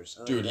filters.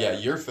 Dude, yeah,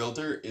 your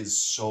filter is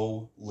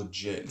so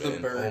legit,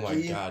 man. Oh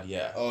my god,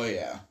 yeah. Oh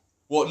yeah.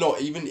 Well, no,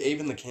 even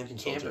the camping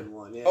filter.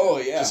 One, yeah. Oh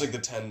yeah. Just like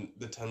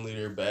the 10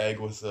 liter bag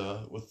with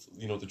the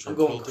drip I'm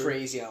going filter.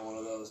 crazy on one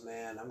of those,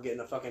 man. I'm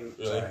getting a fucking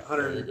Really?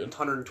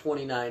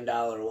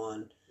 $129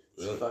 one.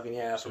 Really? Fucking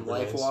from Super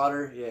Life nice.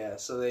 Water. Yeah,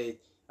 so they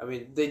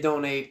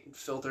donate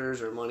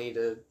filters or money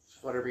to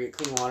whatever, get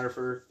clean water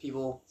for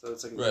people. So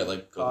it's like Right,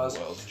 like cause.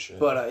 Wild and shit.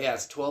 But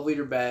it's a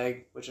 12-liter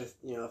bag, which I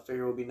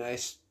figure would be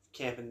nice.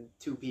 Camping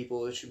 2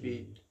 people, it should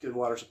be good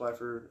water supply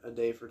for a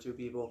day for 2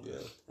 people.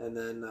 Yeah. And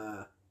then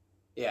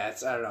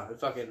it's, I don't know, it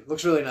fucking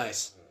looks really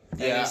nice.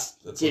 Yeah.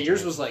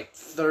 Yours was like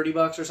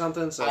 $30 or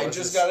something. So I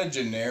just got a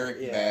generic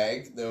Yeah.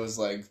 bag that was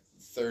like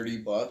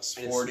 $30,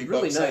 $40,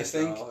 really nice, I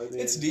think. though. I mean,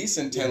 it's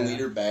decent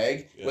 10-liter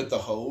bag Yeah. with the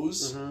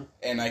hose, Mhm.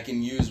 and I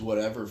can use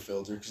whatever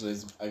filter,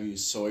 because I've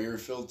used Sawyer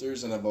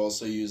filters, and I've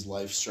also used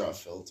Life Straw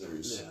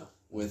filters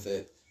with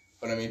it.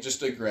 But I mean,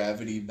 just a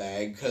gravity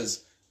bag,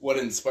 because what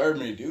inspired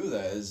me to do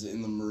that is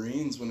in the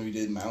Marines, when we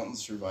did mountain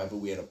survival,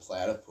 we had a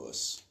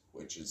platypus,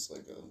 which is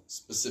like a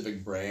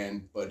specific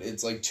brand, but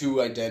it's like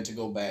 2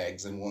 identical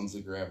bags, and one's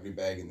the gravity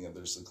bag and the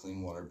other's the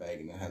clean water bag,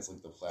 and it has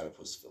like the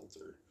platypus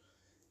filter.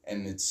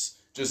 And it's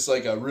just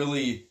like a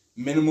really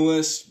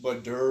minimalist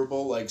but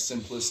durable, like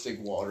simplistic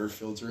water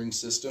filtering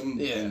system.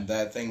 Yeah. And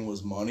that thing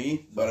was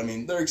money, but I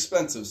mean, they're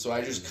expensive, so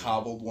I just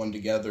cobbled one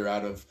together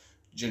out of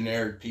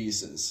generic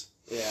pieces.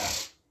 Yeah.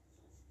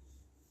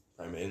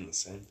 I made in the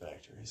same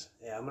factories.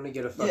 Yeah, I'm gonna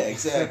get a fucking... Yeah,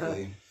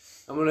 exactly.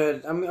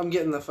 I'm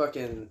getting the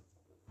fucking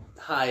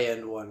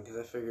high-end one, because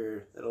I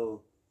figure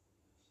it'll,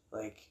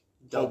 like,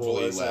 double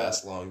Hopefully as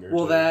last longer.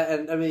 Well, too. that,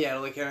 and I mean, yeah,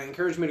 like, it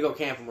encouraged me to go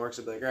camping more,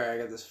 so I'd be like, alright, I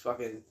got this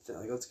fucking thing,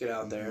 like, let's get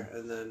out there,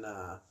 and then,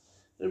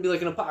 it'll be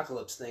like an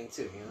apocalypse thing,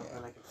 too,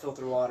 and I can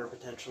filter water,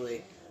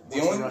 potentially,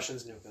 once the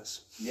Russians nuke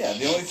us. Yeah,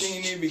 the only thing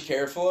you need to be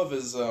careful of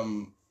is,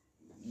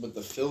 with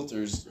the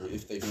filters,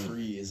 if they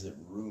freeze, it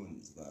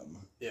ruins them.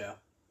 Yeah.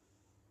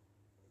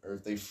 Or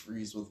if they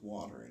freeze with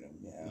water in them,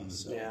 yeah.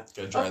 So. Yeah.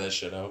 Gotta dry that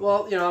shit out.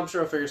 Well, I'm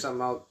sure I'll figure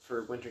something out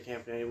for winter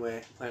camping anyway.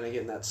 I'm planning on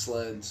getting that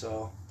sled,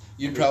 so...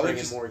 You'd probably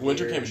bringing just... more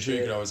Winter gear camping and too, you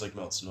shit. could always like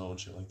melt snow and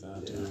shit like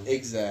that too.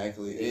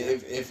 Exactly. Yeah.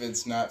 If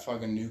it's not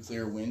fucking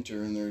nuclear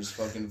winter and there's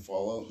fucking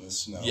fallout in the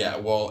snow. Yeah,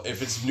 well,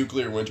 if it's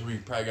nuclear winter, we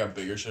probably got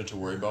bigger shit to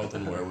worry about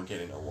than where we're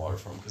getting our water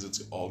from, because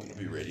it's all going to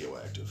be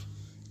radioactive.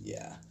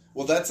 Yeah.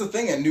 Well, that's the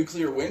thing. A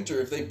nuclear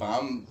winter, if they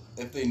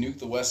nuke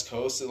the West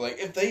Coast,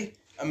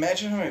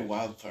 imagine how many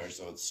wildfires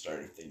that would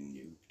start if they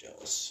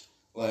nuked us.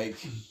 Like...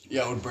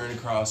 Yeah, it would burn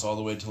across all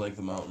the way to like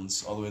the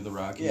mountains, all the way to the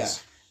Rockies. Yeah.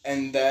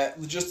 And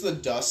that, just the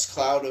dust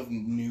cloud of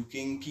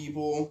nuking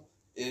people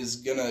is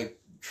gonna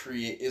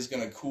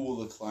cool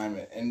the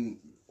climate. And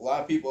a lot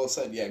of people have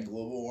said, yeah,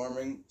 global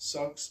warming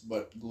sucks,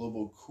 but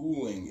global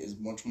cooling is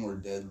much more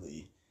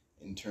deadly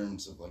in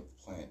terms of like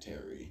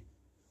planetary,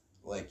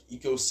 like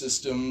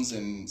ecosystems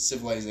and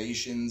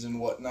civilizations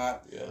and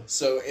whatnot. Yeah.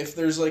 So if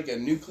there's like a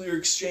nuclear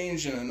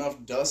exchange and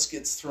enough dust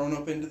gets thrown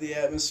up into the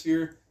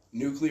atmosphere,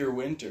 nuclear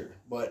winter.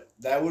 But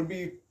that would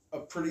be a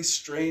pretty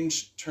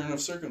strange turn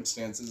of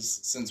circumstances,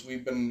 since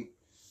we've been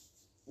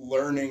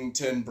learning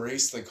to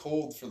embrace the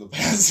cold for the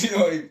past,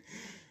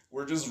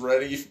 we're just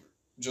ready,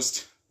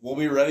 we'll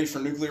be ready for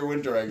nuclear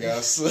winter, I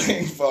guess.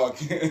 Like, fuck.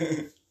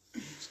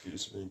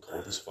 Excuse me,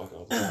 cold as fuck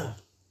out there.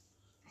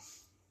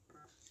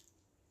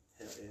 Hell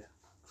yeah.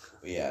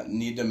 But yeah,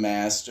 need to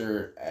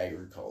master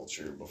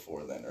agriculture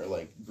before then, or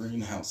like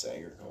greenhouse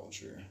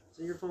agriculture.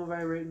 Is your phone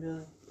vibrating,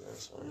 Billy? Yeah,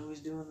 sorry. You're always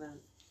doing that.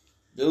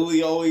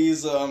 Billy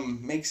always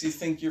makes you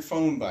think your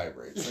phone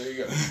vibrates. There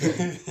you go.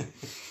 Sorry,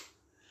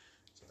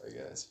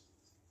 guys.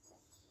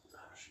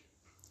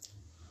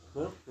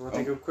 Well, you want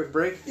to take a quick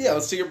break? Yeah,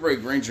 let's take a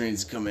break. Brain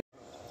Drain's coming.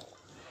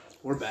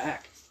 We're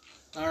back.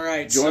 All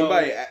right. Joined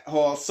by...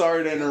 Oh,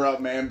 sorry to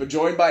interrupt, man, but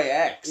joined by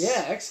X.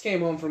 Yeah, X came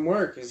home from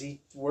work because he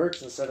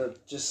works instead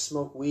of just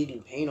smoke weed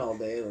and paint all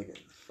day like a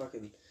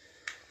fucking...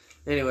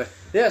 Anyway,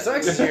 yeah, so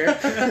X is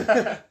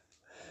here.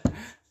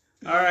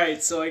 All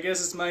right, so I guess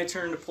it's my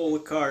turn to pull the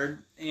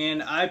card,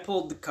 and I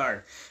pulled the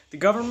card. The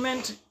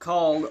government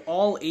called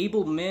all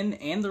able men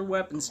and their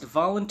weapons to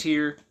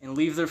volunteer and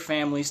leave their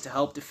families to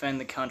help defend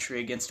the country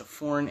against a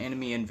foreign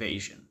enemy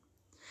invasion.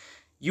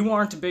 You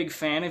aren't a big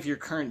fan of your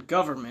current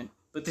government,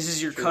 but this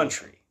is your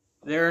country.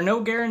 There are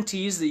no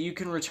guarantees that you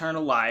can return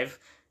alive,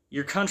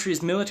 Your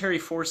country's military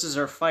forces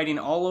are fighting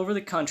all over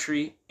the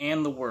country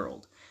and the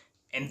world,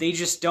 and they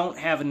just don't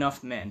have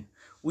enough men.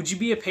 Would you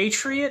be a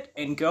patriot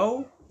and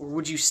go, or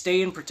would you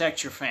stay and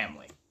protect your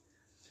family?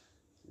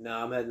 No,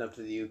 I'm heading up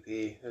to the UP.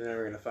 They're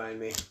never gonna find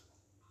me.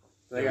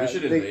 We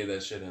should invade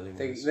that shit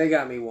anyways. They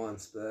got me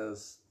once, but that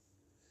was...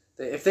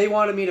 If they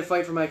wanted me to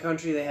fight for my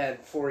country, they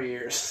had 4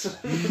 years.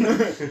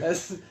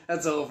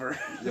 That's over.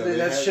 Yeah,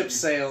 that ship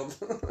sailed.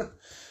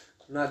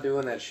 I'm not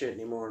doing that shit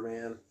anymore,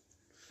 man.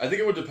 I think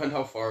it would depend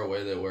how far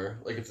away they were.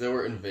 Like, if they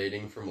were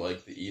invading from,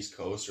 like, the East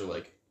Coast, or,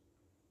 like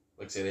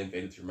say they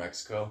invaded through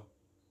Mexico.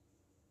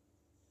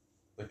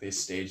 Like, they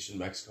staged in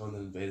Mexico and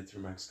then invaded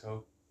through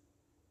Mexico.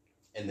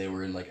 And they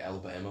were in, like,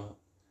 Alabama.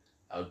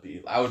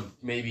 I would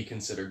maybe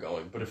consider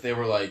going. But if they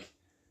were, like,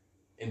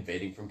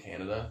 invading from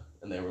Canada,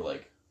 and they were,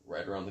 like,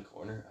 right around the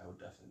corner, I would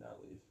definitely not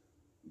leave.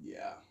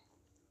 Yeah.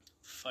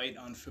 Fight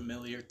on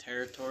familiar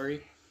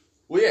territory.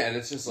 Well, yeah, and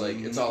it's just, like,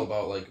 it's all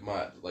about, like,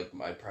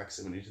 my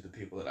proximity to the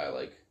people that I,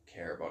 like,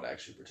 care about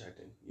actually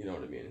protecting. You know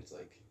what I mean? It's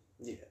like...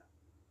 Yeah.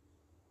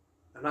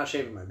 I'm not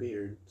shaving my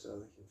beard, so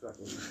they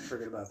can fucking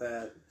forget about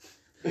that.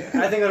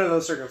 I think under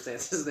those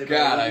circumstances, they God,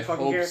 probably I wouldn't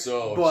fucking hope care.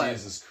 so. But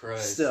Jesus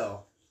Christ.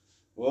 still.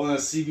 Well, in a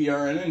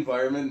CBRN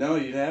environment, no,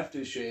 you'd have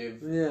to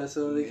shave. Yeah,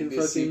 so they can Be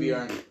a fucking...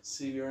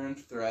 CBRN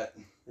threat.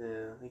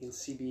 Yeah, they can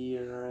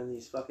CB around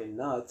these fucking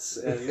nuts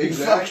and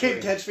Exactly.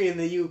 fucking catch me in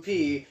the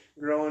UP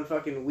growing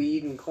fucking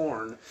weed and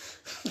corn.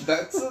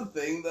 That's the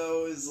thing,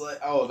 though, is like,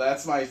 oh,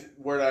 that's my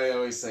word I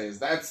always say, is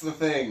that's the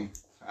thing.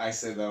 I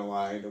say that a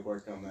lot to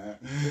work on that.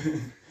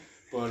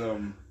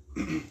 But,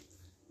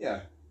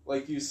 yeah,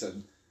 like you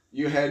said,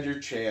 you had your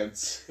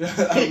chance.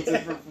 I was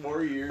in for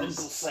 4 years. Uncle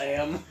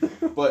Sam.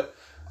 But,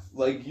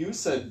 like you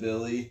said,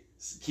 Billy,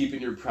 keeping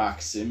your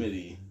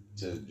proximity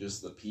to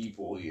just the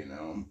people, you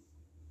know.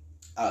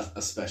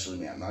 Especially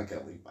me, I'm not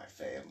gonna leave my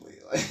family.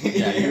 Like,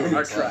 Yeah, you Our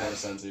would tribe. make more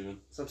sense even.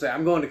 So I'm saying,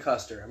 I'm going to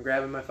Custer. I'm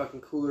grabbing my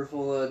fucking cooler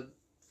full of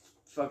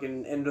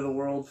fucking end of the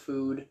world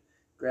food,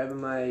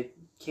 grabbing my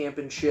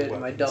camping shit in my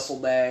Weapons. duffel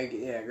bag,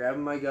 yeah,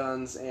 grabbing my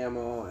guns,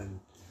 ammo, and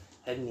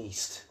heading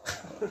east.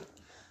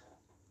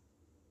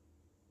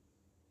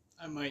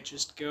 I might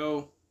just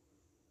go.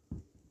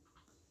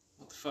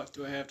 What the fuck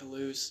do I have to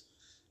lose?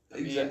 I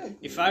mean, Exactly.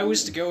 if I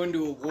was to go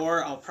into a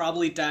war, I'll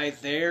probably die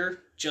there,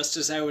 just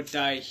as I would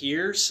die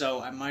here,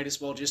 so I might as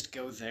well just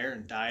go there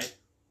and die.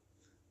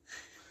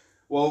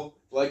 Well,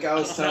 like I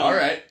was telling, All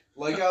right.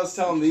 like I was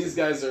telling these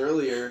guys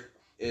earlier,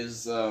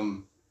 is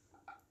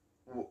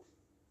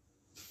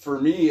for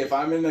me, if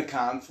I'm in a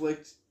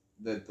conflict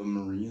that the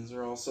Marines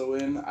are also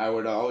in, I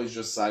would always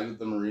just side with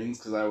the Marines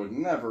because I would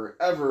never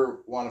ever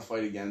want to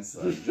fight against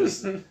them.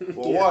 Just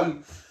well,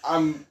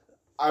 Yeah.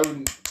 I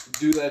would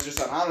do that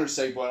just on honor's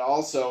sake, but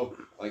also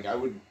like I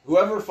would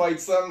whoever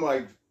fights them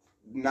like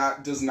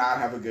does not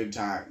have a good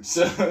time.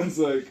 So it's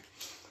like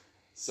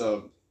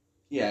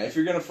yeah, if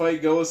you're gonna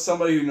fight, go with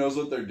somebody who knows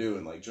what they're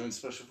doing, like join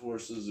special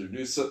forces or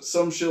do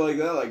some shit like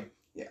that. Like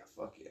yeah,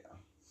 fuck yeah.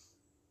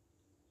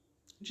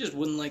 I just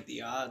wouldn't like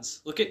the odds.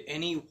 Look at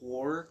any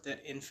war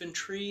that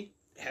infantry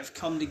have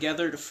come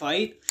together to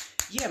fight.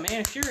 Yeah,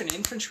 man, if you're an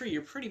infantry,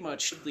 you're pretty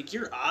much, like,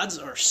 your odds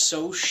are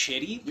so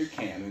shitty. You're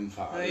cannon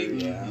fodder.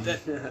 Like, Yeah.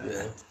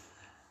 Yeah.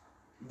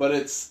 But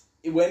it's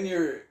when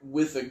you're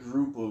with a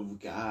group of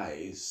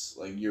guys,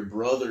 like your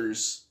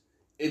brothers,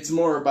 it's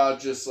more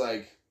about just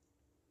like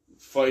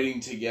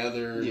fighting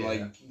together, and, Yeah.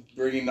 like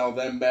bringing all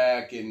them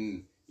back,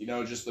 and you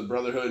know, just the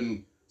brotherhood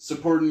and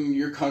supporting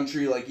your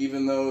country. Like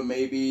even though it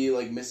may be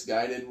like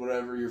misguided,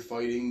 whatever, you're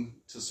fighting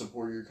to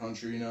support your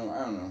country. You know,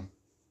 I don't know.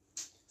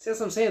 See, that's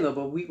what I'm saying, though,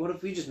 but what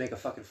if we just make a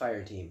fucking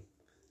fire team?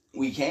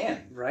 We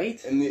can. Right?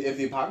 And if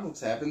the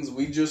apocalypse happens,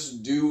 we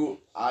just do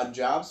odd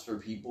jobs for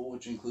people,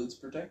 which includes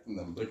protecting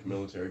them. Like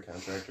military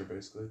contractor,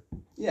 basically.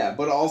 Yeah,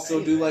 but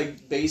also do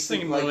like basic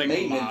Thinking more like like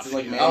maintenance and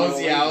like mafia. I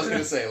manual was labor.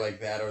 gonna say like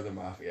that or the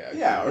mafia.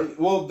 Yeah,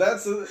 well,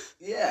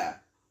 yeah.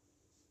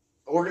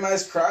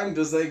 Organized crime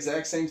does the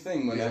exact same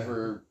thing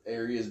whenever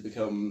areas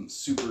become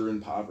super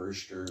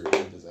impoverished or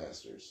have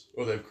disasters.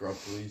 Or they have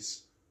corrupt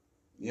police.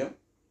 Yep.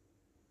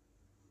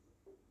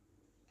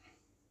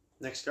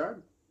 Next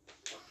card.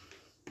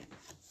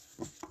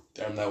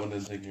 Damn, that one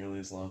didn't take nearly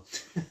as long.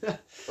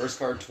 First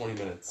card, 20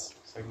 minutes.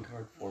 Second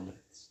card, 4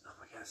 minutes. Oh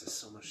my gosh, there's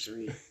so much to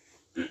read.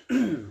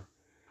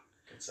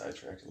 Get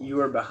sidetracked. a lot.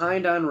 You are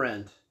behind on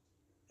rent,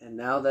 and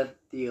now that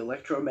the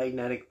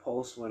electromagnetic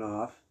pulse went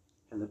off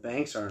and the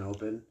banks aren't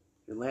open,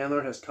 your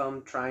landlord has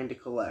come trying to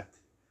collect.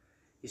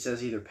 He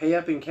says either pay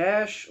up in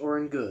cash or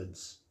in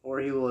goods, or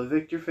he will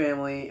evict your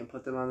family and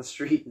put them on the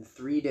street in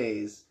 3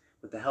 days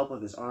with the help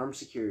of his armed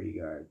security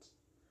guards.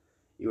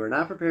 You are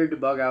not prepared to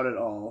bug out at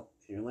all.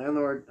 Your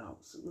landlord,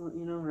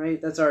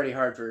 right? That's already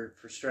hard for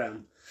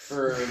Strem.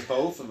 For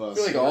both of us. I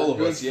feel like all of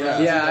We're us, good yeah.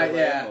 friends Yeah, with our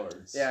yeah.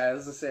 landlords. Yeah, I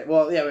was gonna say.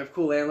 Well, yeah, we have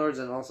cool landlords,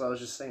 and also I was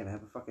just saying I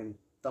have a fucking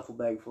duffel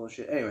bag full of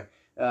shit. Anyway,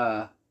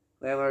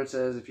 landlord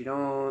says if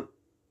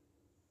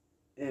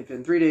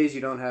in 3 days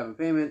you don't have a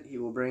payment, he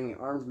will bring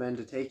armed men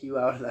to take you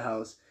out of the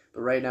house.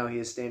 But right now he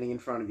is standing in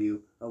front of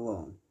you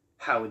alone.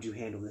 How would you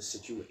handle this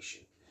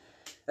situation?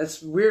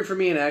 That's weird for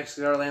me and X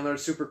because our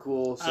landlord's super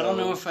cool. So I don't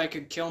know if I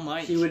could kill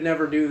Mike. he would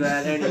never do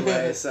that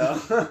anyway. So,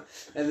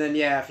 and then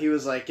if he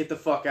was like, "Get the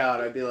fuck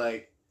out," I'd be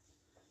like,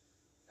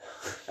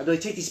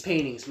 "Take these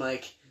paintings,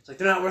 Mike." It's like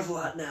they're not worth a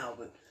lot now,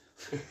 but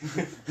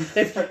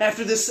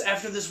after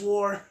this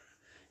war,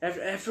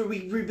 after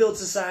we rebuild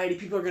society,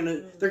 people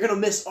are they're gonna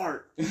miss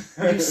art.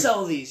 You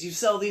sell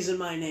these in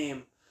my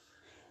name.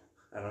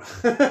 I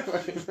don't know.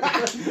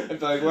 I'd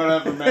be like,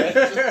 whatever, man.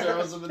 Just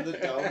throws them in the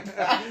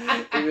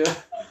dump.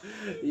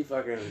 He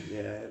fucking,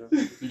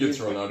 You get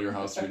thrown out of your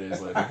house 3 days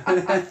later.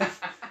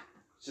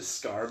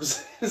 Just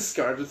scarbs.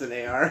 Scarbs with an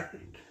AR.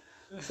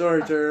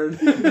 Sorry, turd.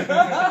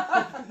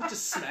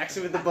 Just smacks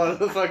him with the butt of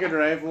the fucking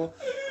rifle.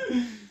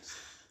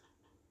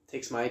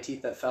 Takes my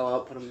teeth that fell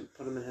out, put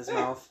them in his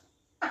mouth.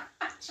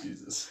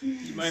 Jesus.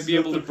 You might be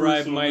able to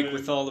bribe Mike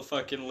with all the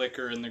fucking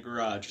liquor in the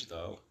garage,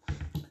 though.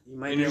 You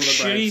might In be a able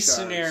to bribe shitty Scarbs.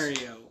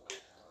 scenario,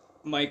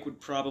 Mike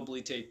would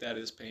probably take that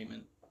as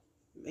payment.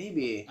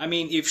 Maybe. I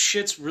mean, if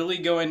shit's really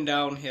going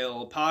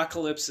downhill,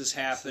 apocalypse is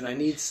happening, I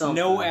need something.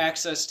 no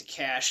access to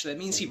cash, that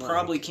means Hey, he Mike.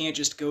 probably can't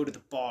just go to the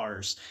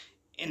bars.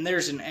 And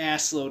there's an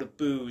assload of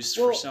booze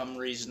for some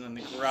reason in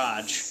the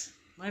garage.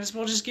 Might as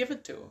well just give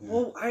it to him.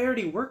 Well, I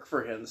already work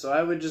for him, so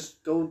I would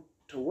just go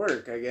to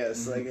work, I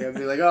guess. Like, I'd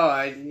be like,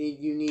 oh,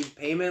 you need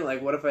payment?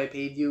 Like, what if I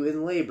paid you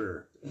in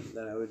labor? And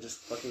then I would just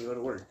fucking go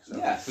to work. So.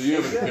 Yeah. So you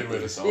have a good way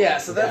to solve it. Yeah,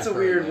 so that's a For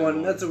weird one.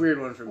 landlord. That's a weird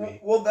one for me.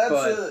 Well, that's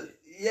But-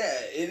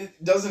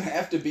 it doesn't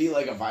have to be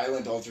like a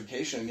violent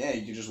altercation. Yeah,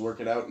 you can just work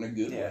it out in a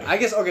good Yeah, way. I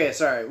guess. Okay,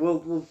 sorry.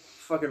 We'll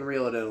fucking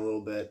reel it in a little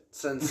bit.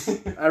 Since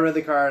I read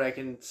the card, I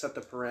can set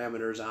the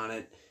parameters on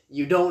it.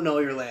 You don't know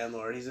your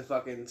landlord. He's a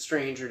fucking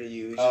stranger to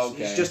you.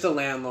 He's just a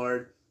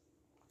landlord.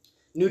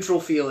 Neutral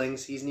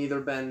feelings. He's neither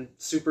been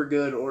super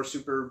good or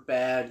super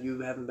bad.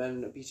 You haven't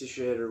been a piece of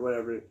shit or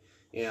whatever.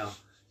 You know,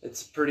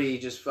 it's pretty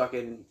just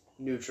fucking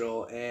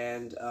neutral.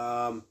 And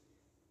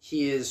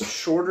he is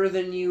shorter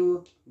than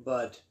you,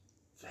 but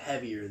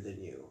heavier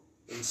than you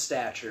in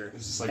stature.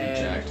 Is this like a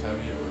jacked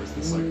heavy, or is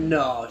this like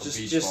No, a just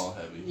beach ball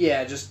heavy?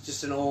 Yeah,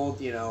 just an old,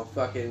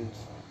 fucking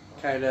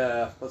kind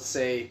of, let's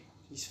say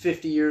he's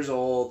 50 years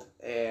old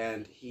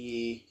and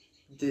he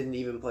didn't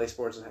even play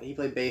sports. He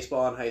played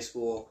baseball in high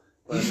school.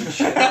 But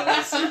shit,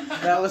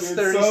 that was Dude,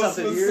 30 so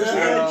something years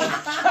specific.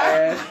 ago.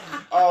 And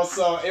Oh,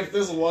 so if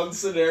this one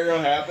scenario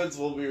happens,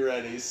 we'll be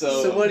ready.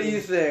 so what do you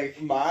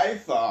think? My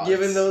thoughts.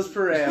 Given those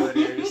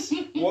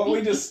parameters, What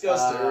we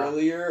discussed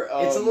earlier.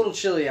 it's a little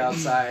chilly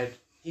outside.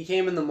 He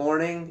came in the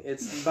morning.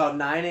 It's about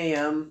 9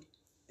 a.m.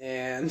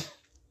 and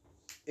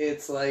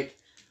it's like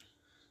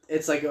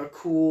a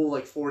cool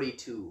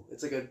 42.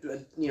 It's like a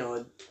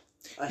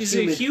Is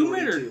it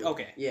humid 42. or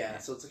okay? Yeah,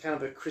 so it's a kind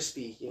of a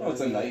crispy. Oh,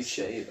 it's a nice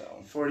day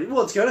though. 40.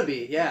 Well, it's gonna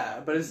be, yeah,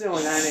 but it's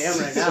only 9 a.m.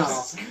 right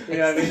now. You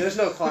know what I mean? There's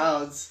no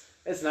clouds.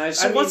 It's nice.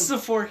 So what's the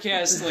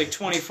forecast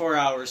 24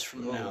 hours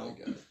from Oh now?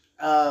 my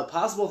god.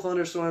 Possible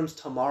thunderstorms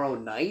tomorrow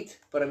night?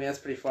 But I mean that's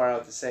pretty far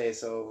out to say.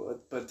 So,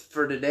 but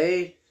for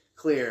today,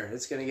 clear.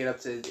 It's gonna get up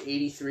to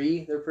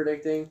 83. They're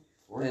predicting.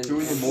 42 in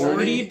the 40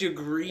 morning.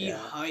 degree Yeah.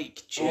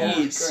 hike. Yeah.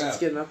 Jeez. crap. It's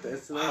getting up there.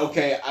 It's nice.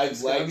 Okay, I'd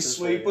It's leg got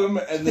sweep this him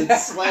and then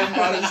slam him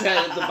on his head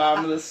at the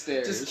bottom of the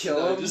stairs. Just kill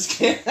No, him? Just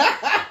can't.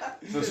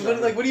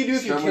 What do you do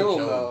if you Start with kill him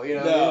kill though? You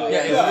know? No.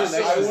 Yeah, Yeah, is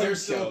there, I is would there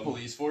still kill a him.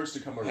 police force to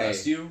come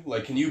arrest you?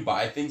 Like, can you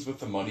buy things with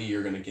the money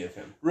you're gonna give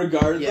him? Yeah,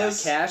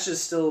 Regardless, cash is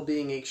still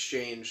being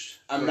exchanged.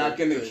 I'm for not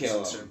gonna goods kill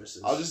and him.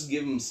 services. I'll just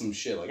give him some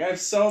shit. Like I have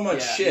so much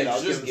Yeah, shit, you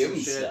I'll just give him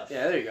some shit. stuff.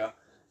 Yeah, there you go.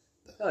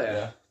 Hell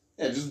yeah.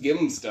 Yeah, just give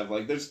him stuff.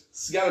 Like there's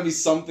got to be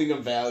something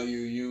of value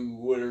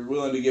you are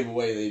willing to give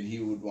away that he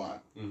would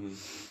want.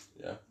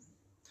 Mm-hmm.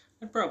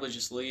 I'd probably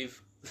just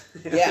leave.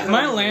 Yeah.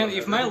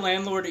 If my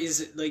landlord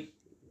is like,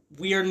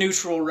 we are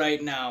neutral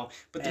right now,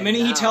 but the And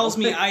minute he now. tells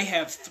me I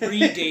have 3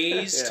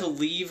 days Yeah. to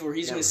leave or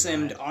he's Never going to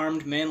send mind.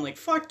 armed men, like,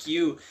 fuck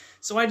you.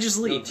 So I just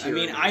leave. I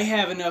mean, tyranny. I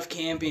have enough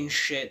camping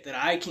shit that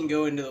I can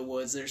go into the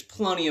woods. There's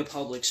plenty of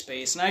public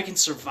space, and I can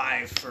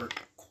survive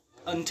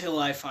until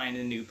I find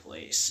a new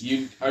place. Do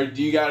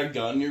you got a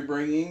gun you're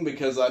bringing?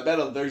 Because I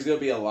bet there's gonna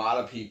be a lot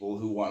of people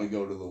who want to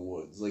go to the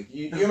woods. Like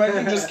you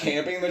imagine just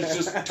camping. There's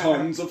just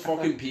tons of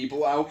fucking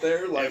people out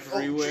there, like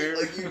Everywhere.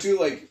 Oh, shit, like you two,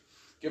 like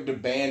you have to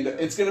band.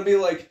 It's gonna be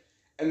like,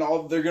 and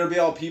they're gonna be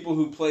all people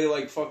who play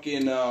like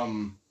fucking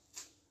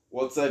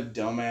what's that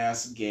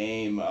dumbass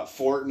game,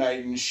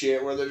 Fortnite and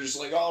shit, where they're just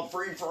like all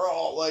free for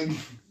all, like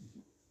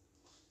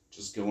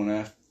just going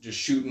after, just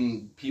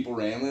shooting people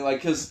randomly, like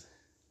because.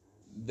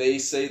 They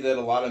say that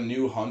a lot of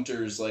new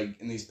hunters,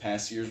 like, in these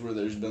past years where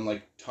there's been,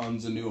 like,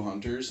 tons of new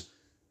hunters,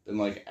 been,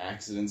 like,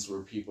 accidents where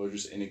people are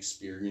just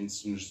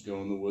inexperienced and just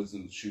go in the woods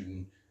and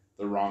shooting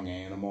the wrong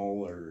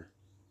animal or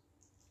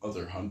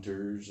other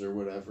hunters or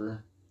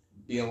whatever.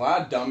 Being a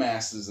lot of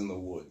dumbasses in the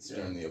woods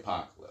during the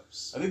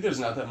apocalypse. I think there's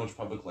not that much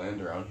public land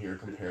around here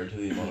compared to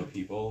the amount of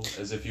people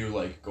as if you,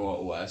 like, go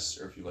out west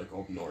or if you, like,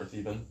 go up north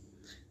even.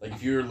 Like,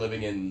 if you're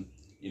living in,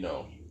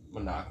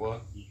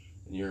 Minocqua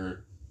and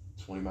you're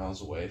 20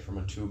 miles away from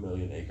a 2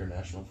 million acre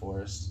national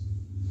forest,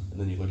 and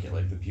then you look at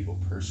like the people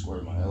per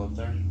square mile up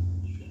there,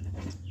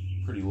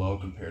 pretty low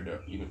compared to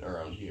even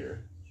around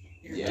here.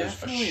 You're Yeah, There's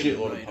a definitely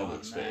shitload right of public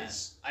on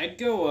space. that. I'd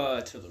go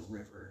to the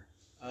river.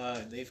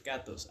 They've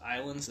got those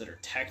islands that are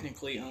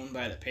technically owned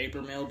by the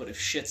paper mill, but if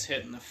shit's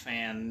hitting the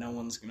fan, no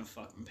one's gonna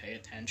fucking pay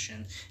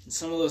attention. And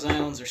some of those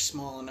islands are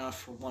small enough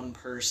for one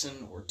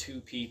person or two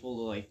people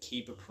to like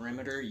keep a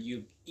perimeter.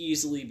 You'd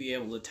easily be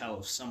able to tell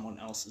if someone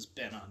else has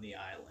been on the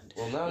island.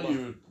 Well, now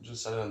you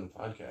just said it on the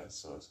podcast,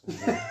 so it's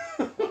gonna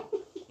be...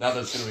 now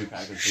there's gonna be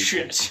packaged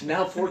people. Shit.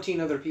 Now 14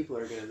 other people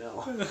are gonna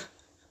know.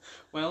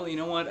 Well, you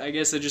know what? I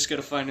guess I just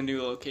gotta find a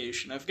new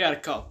location. I've got a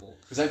couple.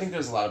 Because I think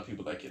there's a lot of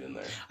people that get in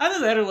there. Either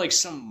that or like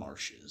some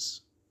marshes.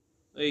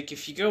 Like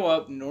if you go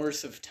up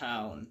north of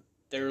town,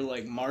 there are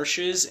like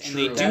marshes, and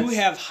True. they do That's-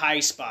 have high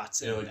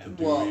spots Yeah, in like the them.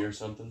 Dewey Well, or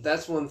something.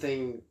 That's one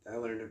thing I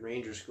learned at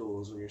ranger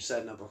school is when you're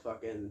setting up a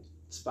fucking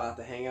spot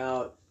to hang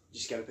out, you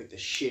just gotta pick the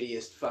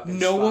shittiest fucking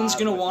No spot one's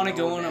gonna with wanna no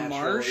go in a natural-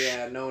 marsh,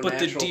 Yeah, no but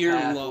the natural deer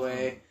love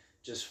pathway. 'em.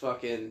 Just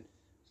fucking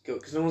go,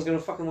 because no one's gonna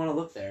fucking want to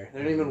look there.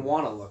 They don't even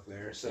want to look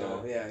there.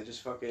 So yeah,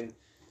 just fucking,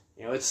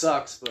 you know, it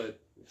sucks, but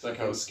It's like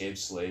how escaped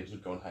slaves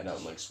would go and hide out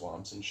in like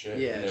swamps and shit.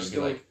 Yeah, and there would just be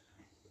go- like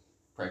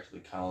practically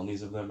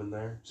colonies of them in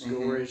there.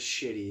 school where it's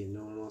shitty and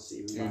no one wants to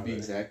even. It would be bother.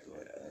 exactly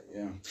like that,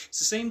 yeah. It's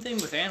the same thing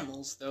with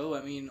animals, though.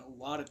 I mean,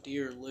 a lot of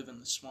deer live in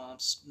the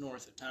swamps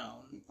north of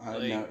town.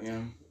 Hiding Like, out,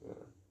 yeah.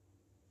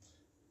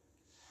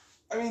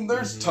 I mean,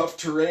 there's tough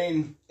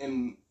terrain,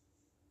 and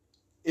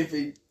if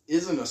it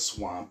isn't a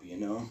swamp, you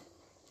know,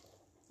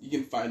 you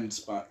can find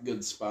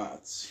good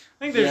spots.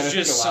 I think Yeah, there's and I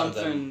think just a lot of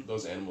something. them,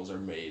 those animals are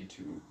made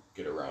to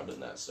get around in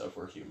that stuff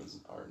where humans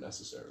aren't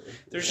necessary.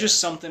 There's just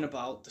something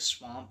about the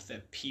swamp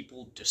that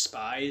people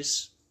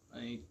despise. I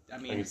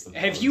mean, it's the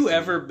have you bugs,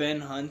 ever been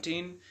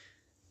hunting,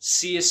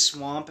 see a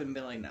swamp, and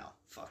been like, no,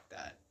 fuck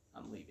that,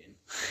 I'm leaving.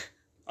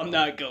 I'm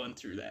not going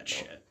through that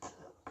shit.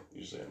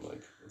 Usually I'm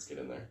like, let's get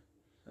in there.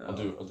 Oh. I'll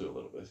do a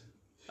little bit.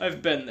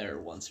 I've been there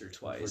once or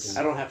twice.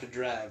 I don't have to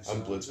drive. So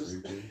I'm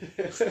blitzkrieg,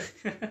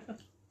 dude.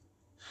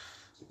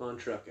 Keep on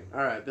trucking.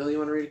 All right, Bill, you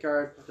want to read a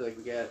card? I feel like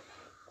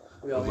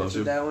we all I'd love answered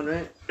to. that one,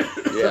 right?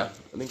 Yeah,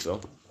 I think so.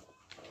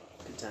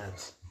 Good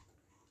times.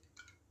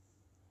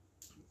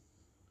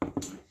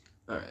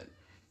 Alright.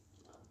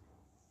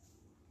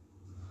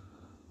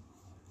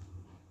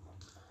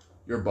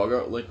 Your bug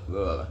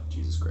out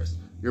Jesus Christ.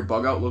 Your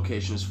bug out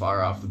location is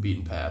far off the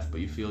beaten path,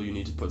 but you feel you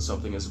need to put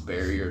something as a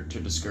barrier to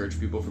discourage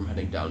people from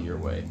heading down your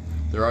way.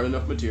 There aren't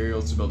enough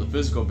materials to build a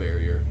physical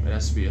barrier. It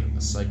has to be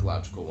a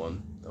psychological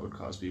one that would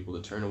cause people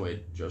to turn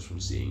away just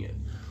from seeing it.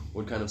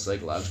 What kind of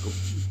psychological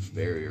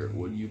barrier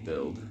would you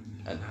build,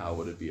 and how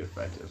would it be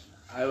effective?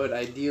 I would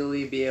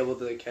ideally be able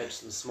to catch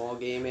some small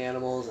game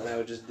animals, and I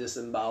would just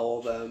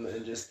disembowel them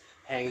and just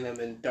hang them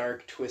in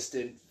dark,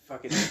 twisted,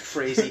 fucking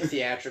crazy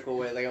theatrical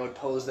way. Like, I would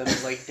pose them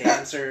as, like,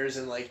 dancers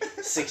and, like,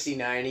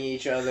 60-90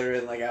 each other,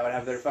 and, like, I would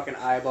have their fucking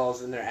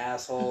eyeballs in their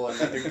asshole, and,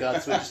 like, their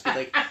guts would just be,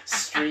 like,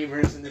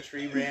 streamers in the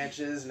tree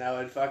branches, and I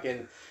would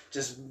fucking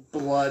just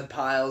blood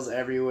piles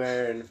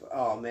everywhere, and,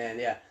 oh, man,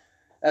 yeah.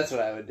 That's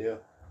what I would do.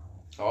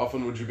 How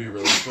often would you be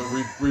willing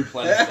to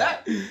replenish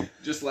that?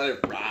 Just let it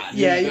rot.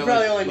 Yeah, you Yeah,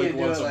 probably like- only need like to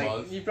do once it, a like,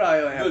 month? you probably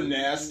only have The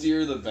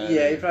nastier, the better.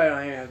 Yeah, you probably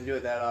don't even have to do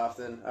it that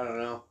often. I don't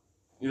know.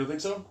 You don't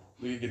think so?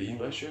 We could get eaten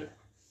by shit?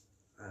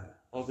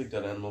 I don't think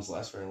dead animals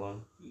last very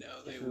long. No,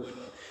 they wouldn't.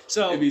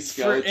 So, Maybe for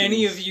skeletons.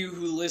 any of you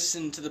who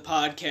listen to the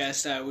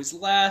podcast I was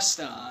last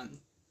on,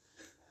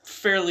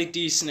 fairly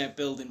decent at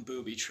building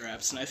booby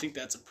traps, and I think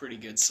that's a pretty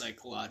good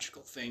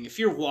psychological thing. If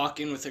you're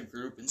walking with a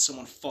group and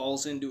someone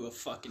falls into a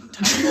fucking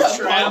tiger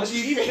trap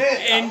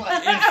and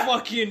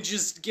fucking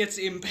just gets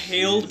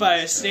impaled by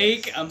a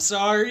snake, I'm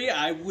sorry,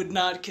 I would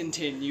not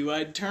continue.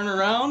 I'd turn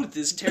around,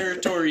 this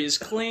territory is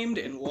claimed,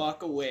 and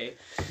walk away.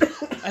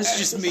 That's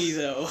just me,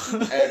 though.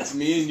 It's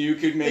me and you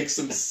could make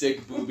some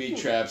sick booby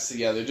traps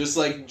together. Just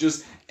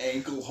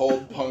ankle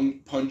hold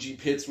pungy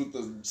pits with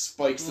the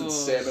spikes that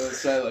stab on the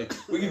side. Like,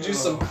 we could do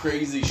some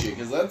crazy shit,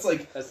 because that's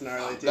like, That's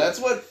gnarly, too. that's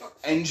what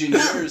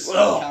engineers,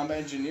 combat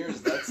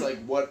engineers, that's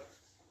like what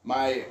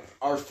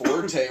our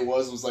forte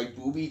was like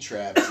booby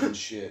traps and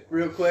shit.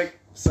 Real quick,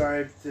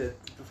 sorry,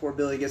 before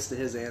Billy gets to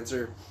his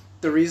answer,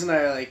 the reason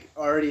I, like,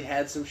 already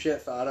had some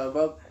shit thought of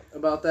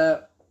about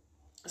that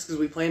is because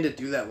we planned to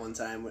do that one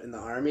time in the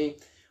Army.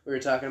 We were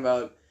talking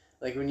about,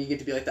 like, when you get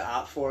to be, like, the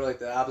Op 4, like,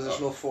 the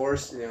oppositional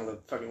force, you know, the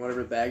fucking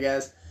whatever the bad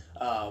guys,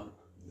 No,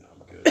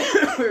 I'm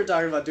good. we were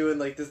talking about doing,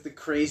 like, the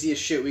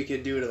craziest shit we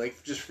could do to,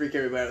 like, just freak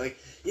everybody. Like,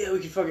 yeah, we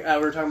could fucking... we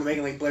were talking about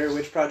making, like, Blair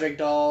Witch Project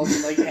dolls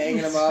and, like,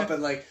 hanging them up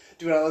and, like,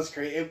 doing all this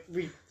crazy...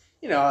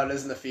 You know how it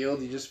is in the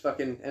field. You just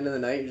fucking... End of the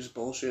night, you're just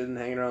bullshitting,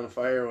 hanging around the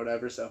fire or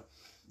whatever, so...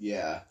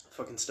 Yeah.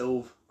 Fucking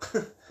stove.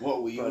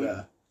 What we would...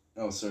 But,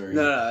 Oh, sorry.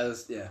 No, it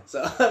was, yeah.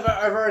 So,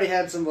 I've already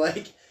had some,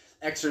 like,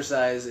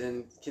 exercise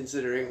in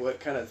considering what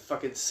kind of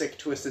fucking sick,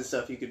 twisted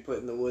stuff you could put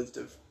in the woods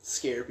to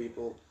scare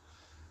people.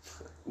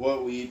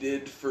 What we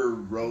did for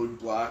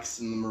roadblocks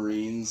in the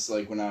Marines,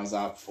 like when I was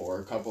Op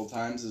 4 a couple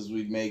times, is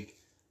we'd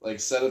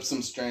set up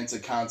some strands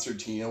of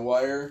concertina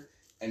wire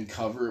and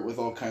cover it with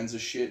all kinds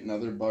of shit and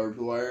other barbed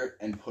wire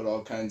and put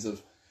all kinds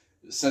of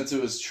since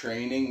it was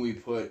training,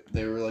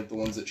 they were like the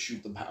ones that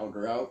shoot the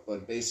powder out,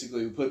 but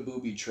basically we put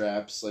booby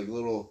traps, like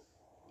little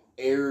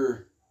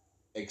air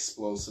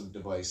explosive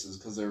devices,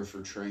 because they were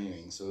for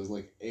training, so it was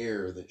like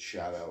air that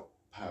shot out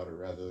powder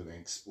rather than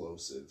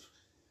explosive.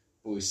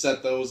 But we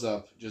set those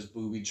up, just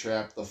booby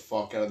trap the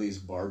fuck out of these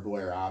barbed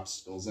wire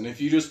obstacles, and if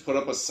you just put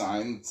up a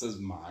sign that says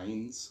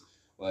mines,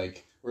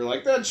 like, we're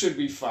like, that should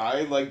be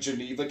fine, like,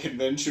 Geneva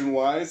Convention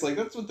wise, like,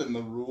 that's within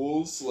the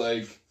rules,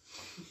 like,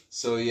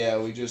 so yeah,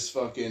 we just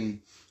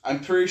fucking, I'm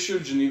pretty sure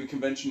Geneva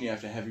Convention you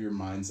have to have your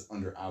mines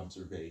under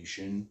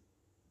observation,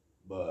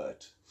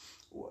 but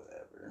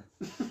whatever.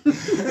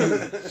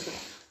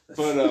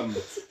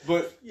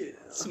 but Yeah.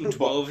 Some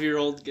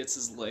 12-year-old gets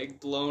his leg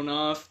blown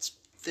off.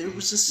 There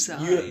was a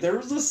sign. yeah, there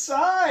was a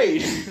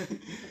sign.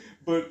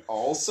 But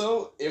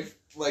also, if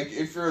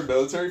you're a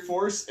military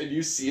force and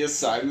you see a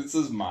sign that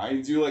says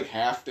mines, you like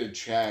have to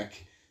check,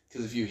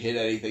 because if you hit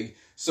anything,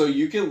 so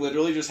you can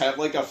literally just have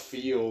like a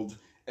field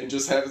and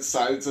just have a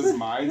sign that says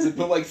mines and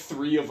put like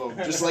 3 of them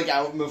just like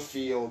out in the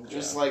field,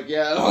 just like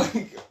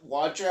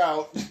watch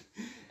out.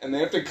 And they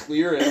have to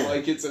clear it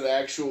like it's an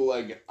actual,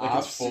 like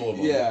it's full of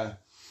them. Yeah.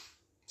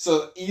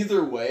 So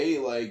either way,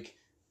 like,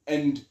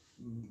 and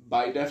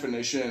by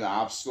definition, an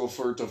obstacle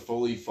for it to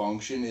fully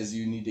function is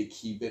you need to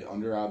keep it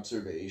under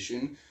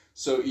observation.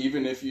 So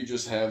even if you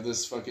just have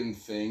this fucking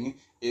thing,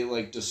 it,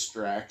 like,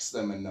 distracts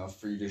them enough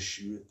for you to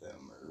shoot at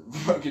them or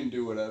fucking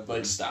do whatever.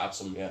 Like, stops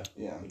them, yeah.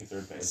 Yeah. Like if they're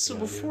advancing So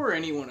on you. before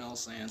anyone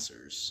else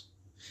answers,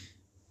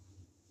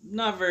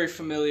 not very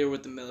familiar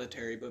with the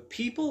military, but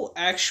people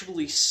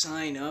actually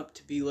sign up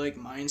to be like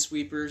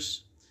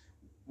minesweepers.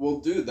 Well,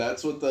 dude,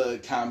 that's what the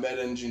combat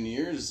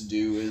engineers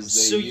do. Is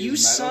they So use you metal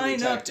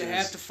sign up to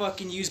detectors. have to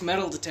fucking use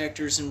metal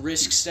detectors and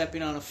risk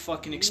stepping on a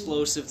fucking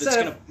explosive that's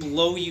Instead gonna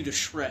blow you to The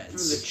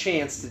shreds.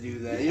 chance to do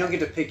that. You don't get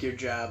to pick your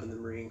job in the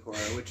Marine Corps,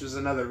 which is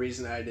another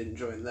reason I didn't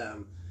join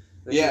them.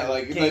 Yeah,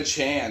 like the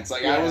chance.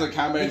 Like, I was a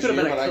combat You could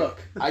engineer, have been a but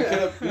cook. I could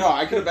have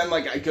I could have been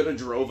like, I could have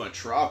drove a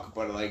truck,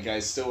 but like I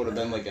still would have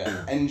been like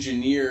an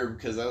engineer,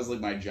 because that was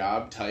like my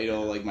job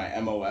title, like my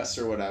MOS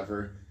or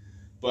whatever.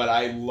 But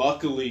I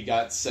luckily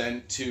got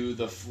sent to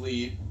the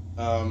fleet,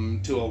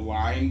 to a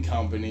line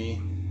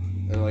company,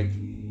 or like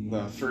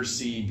the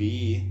first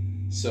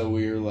CB. So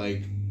we were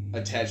like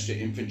attached to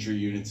infantry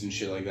units and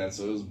shit like that.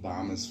 So it was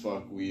bomb as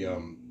fuck.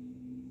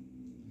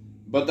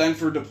 But then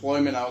for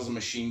deployment, I was a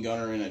machine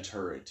gunner in a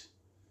turret.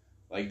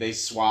 Like, they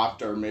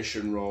swapped our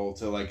mission role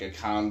to, like, a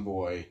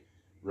convoy,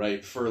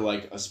 right, for,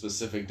 like, a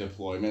specific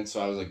deployment,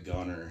 so I was a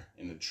gunner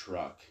in a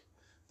truck.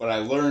 But I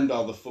learned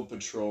all the foot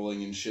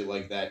patrolling and shit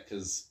like that,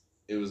 because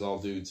it was all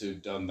dudes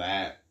who'd done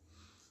that.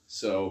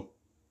 So,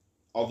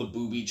 all the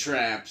booby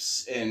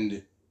traps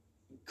and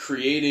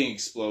creating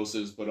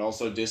explosives, but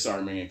also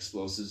disarming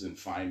explosives and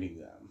finding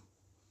them.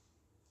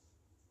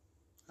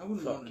 I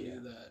wouldn't Fuck want to yeah.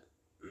 do that.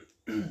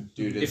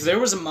 Dude, If there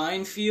was a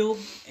minefield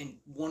and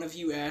one of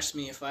you asked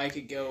me if I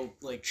could go,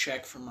 like,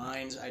 check for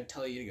mines, I'd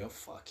tell you to go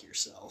fuck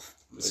yourself.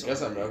 I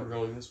guess I'm never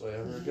going this way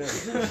ever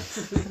again.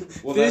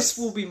 Well, This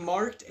will be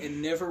marked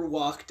and never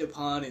walked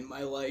upon in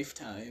my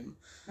lifetime.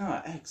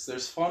 No,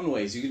 there's fun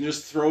ways. You can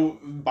just throw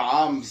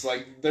bombs.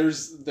 Like,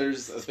 there's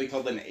a thing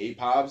called an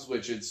APOBs,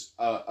 which it's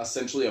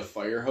essentially a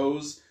fire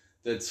hose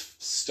that's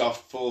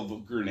stuffed full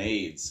of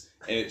grenades.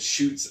 And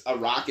a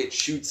rocket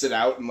shoots it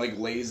out and, like,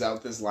 lays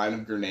out this line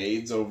of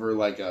grenades over,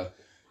 like, a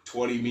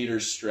 20-meter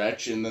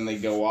stretch, and then they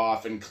go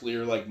off and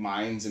clear, like,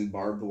 mines and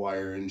barbed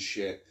wire and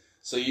shit.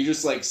 So you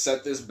just, like,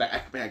 set this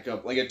backpack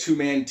up. Like, a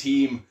 2-man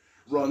team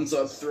runs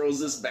up, throws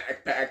this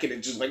backpack, and it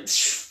just, like,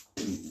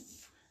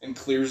 and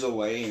clears a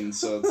lane.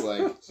 So it's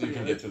like... So you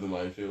can get through the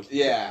minefield.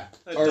 Yeah.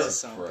 That Or- does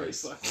sound pretty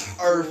Christ.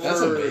 fucking... Or That's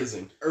for-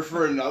 amazing. Or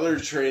for another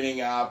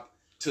training op,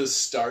 to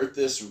start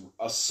this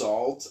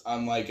assault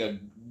on, like, a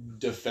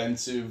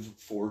defensive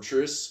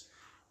fortress,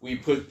 we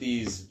put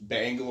these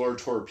Bangalore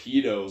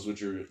torpedoes,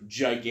 which are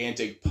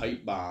gigantic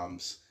pipe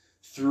bombs,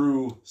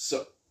 through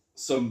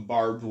some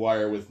barbed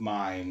wire with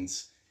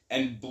mines,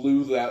 and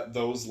blew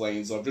those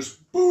lanes up,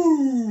 just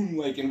boom,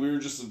 like, and we were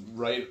just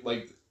right,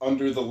 like,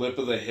 under the lip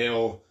of the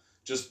hill,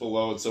 just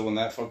below it. So when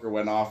that fucker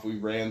went off, we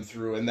ran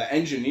through, and the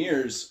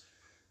engineers,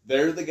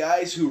 they're the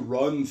guys who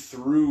run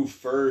through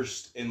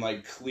first and,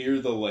 like, clear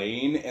the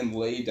lane and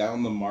lay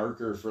down the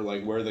marker for,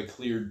 like, where the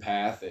cleared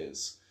path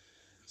is.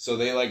 So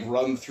they, like,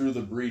 run through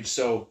the breach.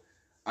 So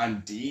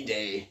on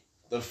D-Day,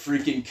 the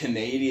freaking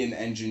Canadian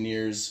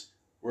engineers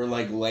were,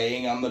 like,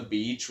 laying on the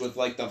beach with,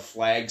 like, the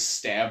flag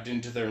stabbed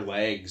into their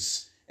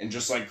legs and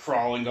just, like,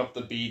 crawling up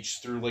the beach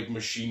through, like,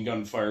 machine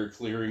gun fire,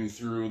 clearing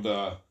through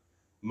the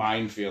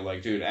minefield.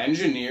 Like, dude,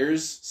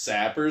 engineers,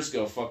 sappers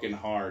go fucking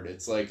hard.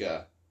 It's, like,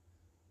 a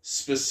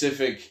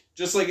specific,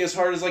 just like as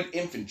hard as like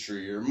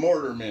infantry or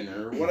mortarmen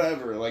or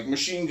whatever, like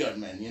machine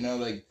gunmen, you know,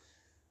 like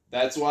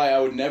that's why I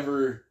would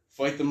never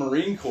fight the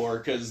Marine Corps,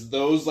 because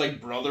those like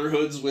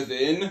brotherhoods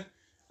within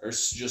are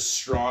just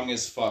strong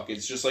as fuck.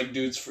 It's just like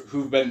dudes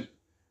who've been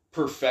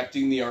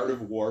perfecting the art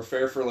of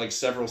warfare for like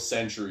several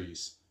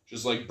centuries,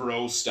 just like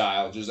bro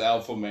style, just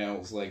alpha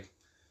males. Like,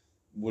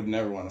 would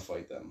never want to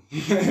fight them.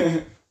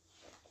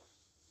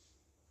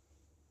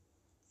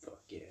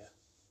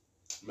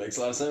 Makes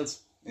a lot of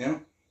sense. Yeah.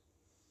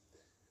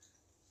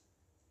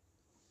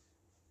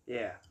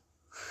 Yeah.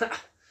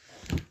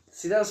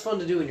 See, that was fun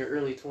to do in your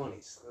early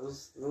 20s.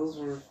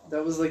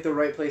 That was like the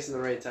right place and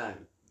the right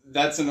time.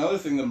 That's another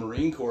thing, the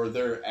Marine Corps,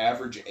 their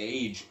average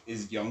age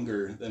is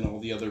younger than all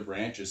the other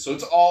branches. So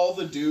it's all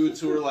the dudes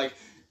who are like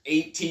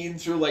 18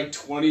 through like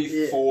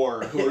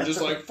 24 who are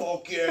just like,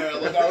 fuck yeah,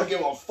 like I don't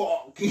give a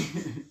fuck.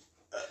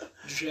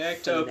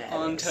 Jacked up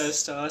on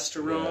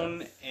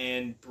testosterone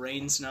and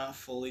brains not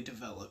fully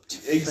developed.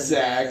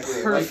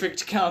 Exactly.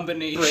 Perfect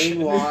combination.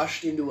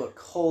 Brainwashed into a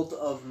cult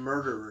of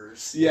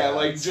murderers. Yeah,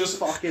 like just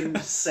fucking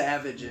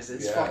savages.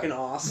 It's fucking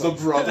awesome.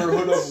 The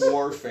Brotherhood of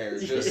Warfare.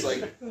 Just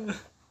like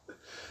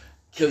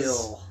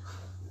kill.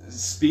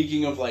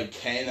 Speaking of like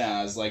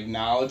Kenaz, like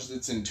knowledge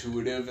that's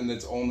intuitive and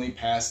that's only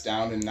passed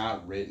down and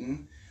not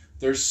written,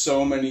 there's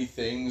so many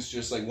things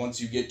just like once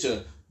you get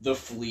to the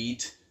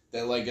fleet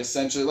that like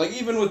essentially like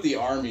even with the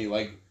army,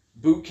 like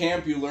boot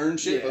camp you learn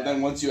shit, but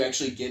then once you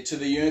actually get to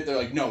the unit, they're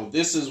like, no,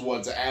 this is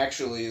what's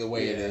actually the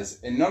way it is.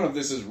 And none of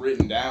this is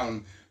written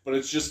down, but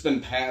it's just been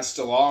passed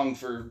along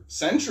for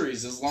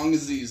centuries as long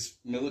as these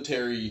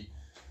military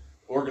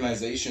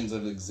organizations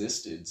have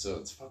existed, so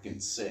it's fucking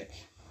sick.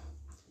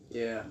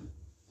 Yeah.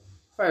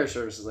 Fire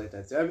services like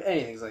that too. I mean,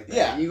 anything's like that.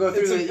 Yeah, You go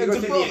through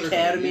the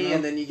academy, you know?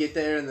 and then you get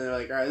there, and they're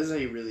like, "All right, this is how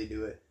you really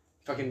do it."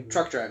 Fucking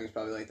truck driving's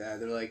probably like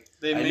that. They're like,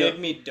 they made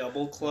me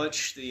double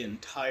clutch the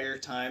entire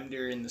time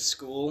during the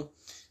school.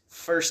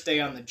 First day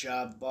on the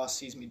job, the boss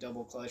sees me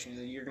double clutching.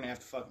 He's like, "You're gonna have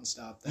to fucking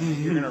stop that.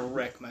 You're gonna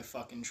wreck my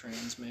fucking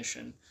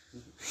transmission.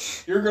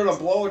 You're gonna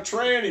blow a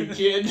tranny,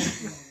 kid."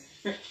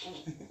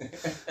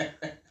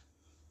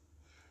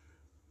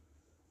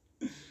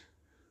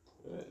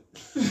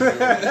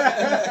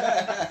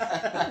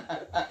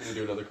 Can you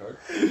do another card?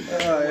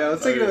 yeah,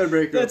 let's take another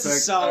break. That's real a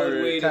quick.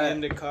 solid way to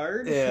end a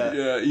card. Yeah.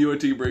 Yeah,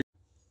 UOT break.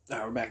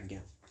 We're back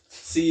again.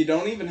 See, you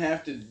don't even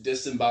have to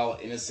disembowel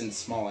innocent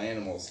small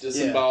animals.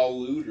 Disembowel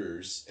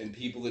looters and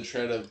people that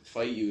try to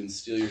fight you and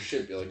steal your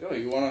shit. Be like, oh,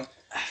 you want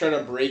to try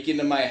to break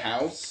into my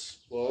house?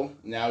 Well,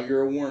 now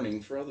you're a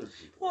warning for other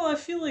people. Well, I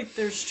feel like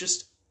there's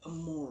just a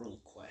moral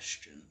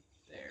question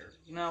there.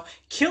 You know,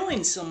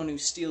 killing someone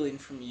who's stealing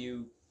from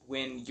you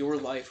when your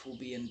life will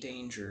be in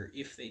danger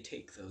if they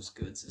take those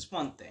goods is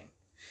one thing.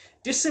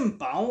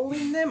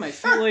 Disemboweling them, I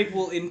feel like,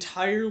 will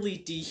entirely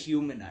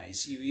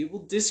dehumanize you. It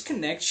will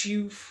disconnect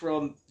you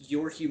from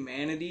your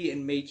humanity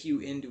and make you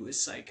into a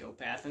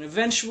psychopath. And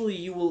eventually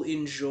you will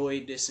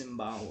enjoy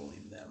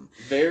disemboweling them.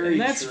 Very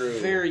and that's true.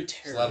 very There's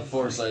terrible. a lot of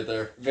foresight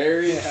there.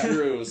 Very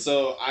true.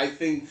 So I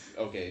think,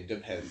 okay,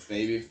 depends.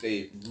 Maybe if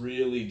they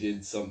really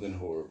did something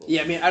horrible.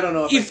 Yeah, I mean, I don't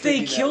know If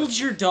they killed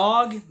your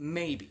dog,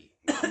 maybe.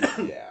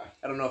 Yeah.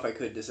 I don't know if I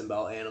could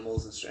disembowel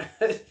animals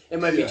and it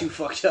might be too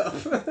fucked up.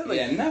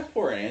 Yeah, not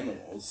poor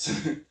animals.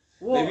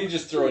 Well, Maybe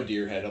just throw a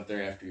deer head up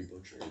there after you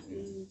butcher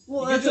it.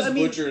 well, You could just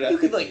butcher it you after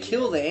could like you-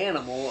 kill the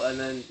animal and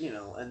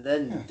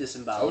then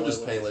disembowel. I would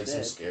just it paint when like it's some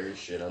dead. scary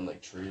shit on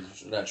like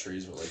trees, not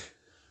trees, but like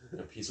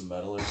a piece of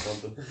metal or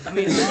something. I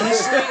mean,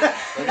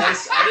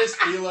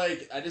 honestly,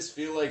 Like I just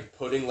feel like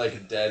putting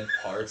like dead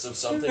parts of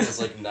something is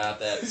like not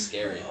that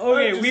scary.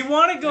 okay, we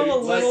want to go a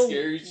Like little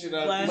scary shit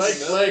on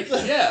less- Like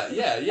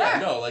yeah.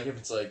 No, like if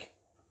it's like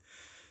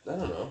I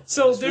don't know.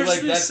 So I just feel there's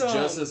like this, that's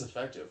just as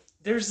effective.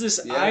 There's this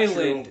Yeah,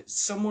 island true.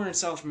 somewhere in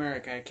South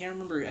America. I can't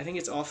remember. I think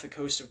it's off the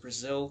coast of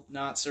Brazil.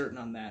 Not certain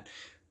on that.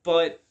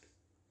 But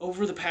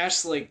over the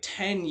past like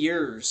 10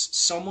 years,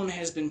 someone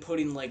has been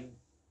putting like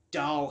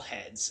doll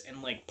heads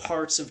and like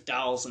parts of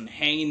dolls and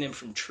hanging them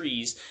from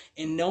trees,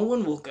 and no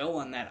one will go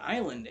on that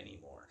island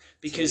anymore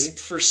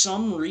because for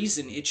some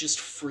reason it just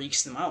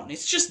freaks them out, and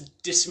it's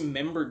just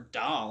dismembered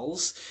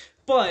dolls.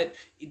 But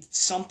it's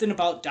something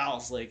about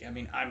dolls, like, I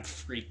mean, I'm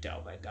freaked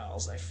out by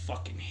dolls. I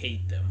fucking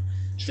hate them.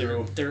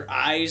 True. Their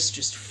eyes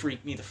just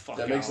freak me the fuck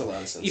out. That makes a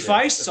lot of sense. If yeah.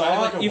 I saw, if I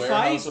had, like, a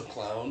warehouse of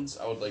clowns,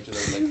 I would like to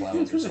know like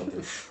clowns or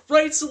something.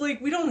 right, so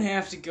like we don't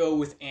have to go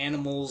with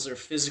animals or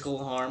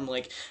physical harm.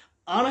 Like,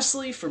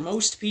 honestly, for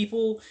most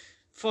people,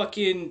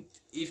 fucking,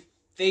 if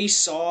they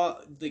saw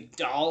the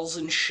dolls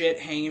and shit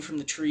hanging from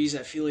the trees,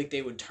 I feel like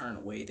they would turn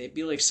away. They'd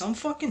be like, some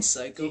fucking Do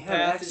you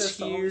have psychopath access is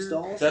to all these here.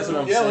 dolls? That's what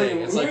I'm Yeah, saying.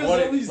 like, It's like where's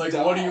what? all these What do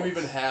you dolls?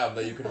 even have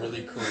that you can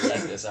really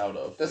create this out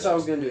of? That's what I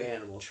was gonna do.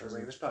 Animals. I was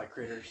like, there's probably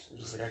critters. I'm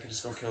just like I can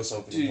just go kill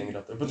something Dude, and hang it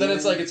up there. But then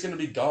it's like it's gonna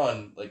be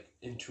gone like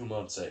in 2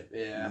 months, say.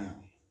 Yeah.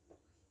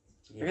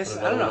 So I you guess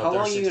put I don't know another how one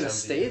up long there you're gonna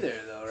 6 times a stay year.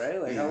 there though,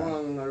 right? Like Yeah. how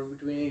long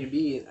do we need to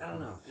be? I don't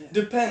know. Yeah.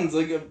 Depends.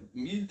 Like,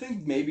 you'd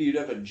think maybe you'd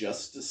have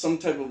some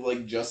type of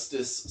like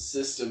justice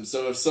system.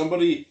 So if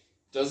somebody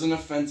does an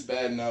offense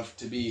bad enough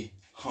to be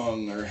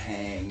hung or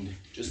hanged,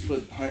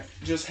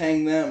 just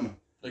hang them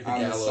Like the on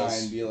the gallows.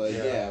 sign. Be like,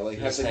 yeah, like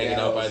have just the hang it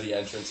out by gallows. the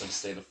entrance and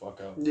stay the fuck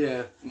out.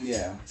 Yeah.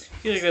 Yeah. I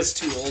feel like that's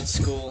too old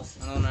school.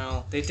 I don't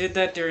know. They did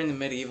that during the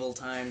medieval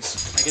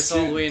times. I guess all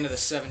the Dude. way into the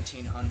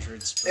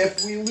 1700s. But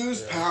If we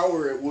lose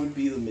power, it would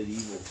be the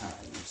medieval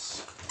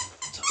times.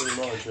 Pretty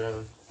much, yeah.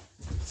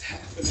 What's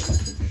happening?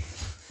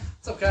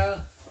 What's up,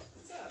 Kyle?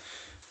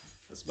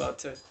 I was about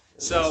to.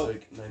 It's So,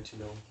 like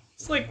 1900.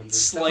 It's like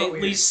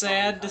slightly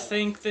sad to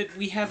think that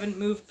we haven't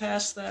moved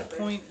past that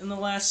point in the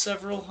last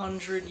several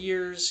hundred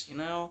years, you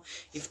know?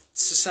 If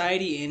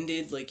society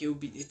ended, like,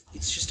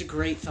 it's just a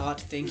great thought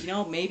to think, you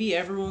know, maybe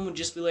everyone would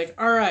just be like,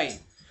 alright,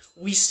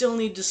 we still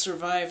need to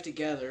survive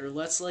together,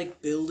 let's,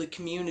 like, build a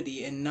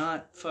community and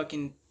not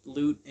fucking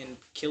loot and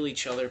kill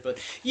each other, but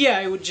yeah,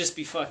 it would just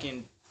be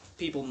fucking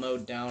people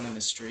mowed down in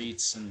the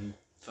streets and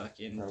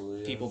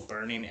fucking people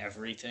burning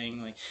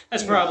everything, like,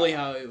 that's probably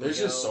how it would There's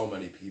go. just so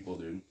many people,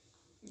 dude.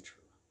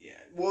 Yeah,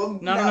 well,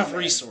 Not enough man.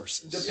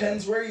 resources.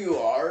 Depends where you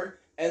are,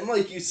 and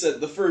like you said,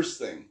 the first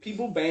thing,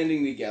 people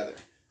banding together.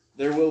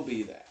 There will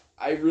be that.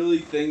 I really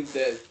think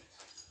that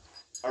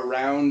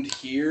around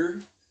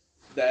here,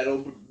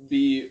 that'll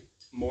be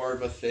more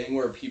of a thing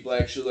where people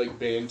actually like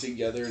band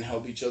together and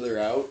help each other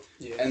out,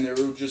 and there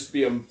will just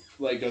be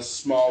a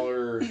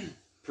smaller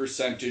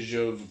percentage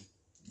of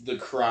the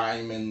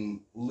crime and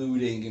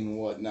looting and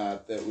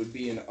whatnot that would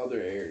be in other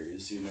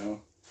areas, you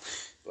know.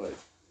 But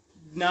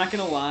not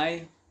gonna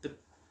lie, the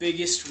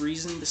biggest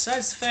reason,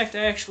 besides the fact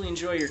I actually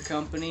enjoy your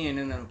company and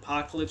in an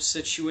apocalypse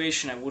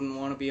situation I wouldn't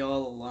want to be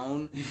all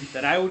alone,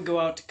 that I would go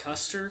out to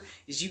Custer,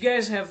 is you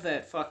guys have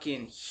that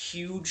fucking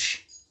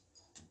huge,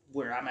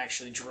 where I'm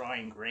actually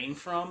drawing grain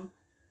from.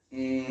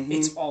 mm-hmm.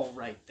 It's all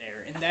right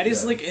there. And that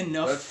is like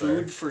enough that's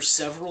food fair. for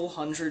several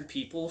hundred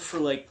people for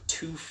like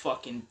 2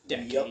 fucking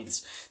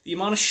decades. The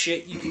amount of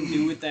shit you can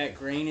do with that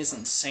grain is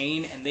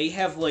insane, and they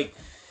have like,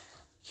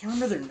 I can't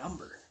remember their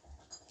number.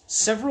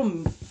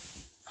 Several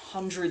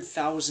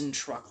 100,000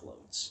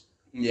 truckloads.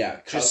 Yeah,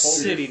 Just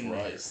Custer. sitting there.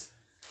 Christ.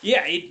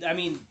 Yeah,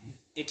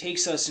 it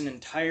takes us an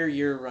entire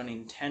year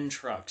running 10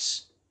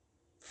 trucks,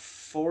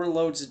 4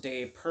 loads a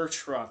day per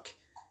truck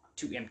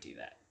to empty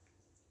that.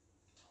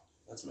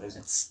 That's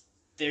amazing.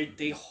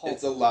 They haul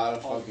It's a lot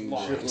of a fucking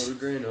lot. shit. Shitload of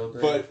grain out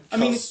there. But I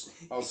mean,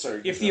 oh,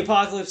 sorry. If the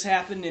apocalypse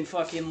happened in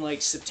fucking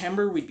like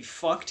September, we'd be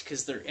fucked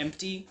because they're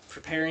empty,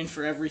 preparing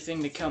for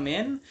everything to come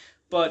in.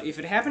 But if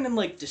it happened in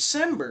like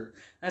December,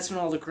 that's when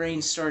all the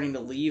grain's starting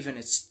to leave,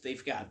 and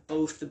they've got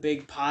both the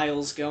big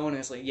piles going. And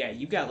it's like, yeah,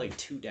 you got like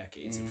 2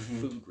 decades of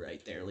food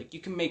right there. Like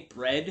you can make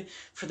bread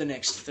for the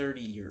next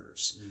 30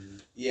 years.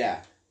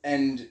 Yeah,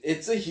 and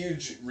it's a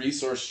huge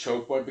resource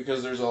choke point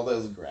because there's all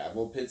those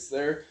gravel pits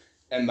there,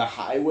 and the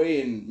highway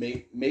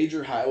and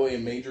major highway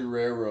and major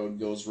railroad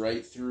goes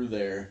right through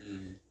there,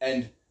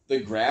 and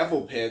the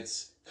gravel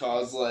pits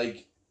cause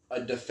like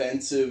a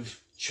defensive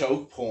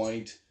choke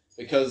point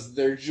because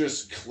they're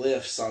just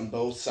cliffs on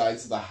both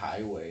sides of the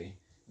highway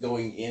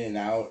going in and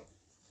out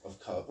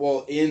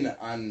of in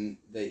on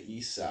the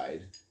east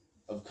side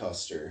of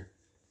Custer.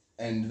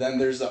 And then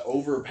there's the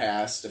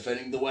overpass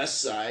defending the west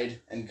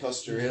side and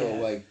Custer Hill.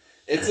 Like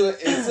it's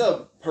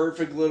a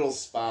perfect little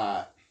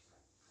spot.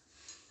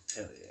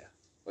 Hell yeah.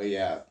 But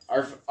yeah,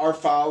 our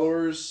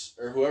followers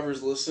or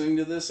whoever's listening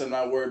to this, I'm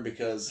not worried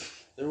because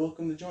they're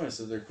welcome to join us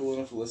if they're cool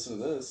enough to listen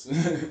to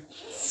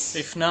this.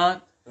 If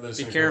not, Be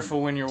be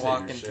careful when you're take your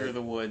walking shit. through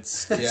the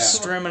woods. Yeah.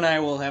 Strim and I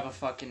will have a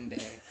fucking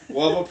day.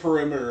 We'll have a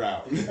perimeter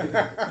out.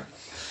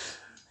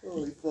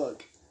 Holy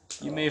fuck.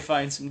 You may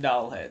find some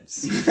doll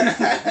heads.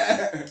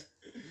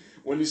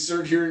 When you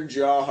start hearing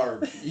jaw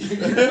harp, you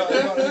probably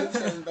want to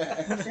turn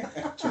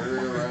back.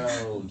 Turn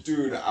around.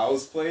 Dude, I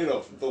was playing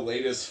the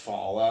latest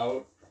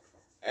Fallout,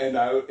 and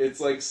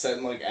it's like set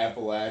in like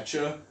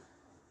Appalachia,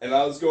 and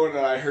I was going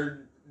and I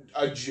heard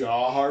a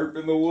jaw harp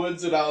in the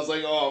woods, and I was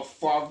like, oh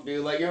fuck,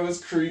 dude, like it was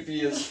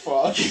creepy as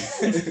fuck.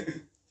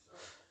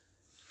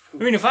 I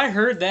mean, if I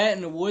heard that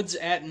in the woods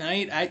at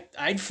night,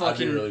 I'd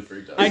fucking... I'd be really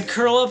freaked out. I'd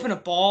curl up in a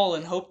ball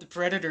and hope the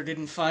predator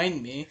didn't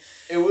find me.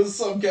 It was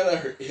some kind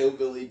of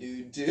hillbilly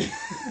dude too.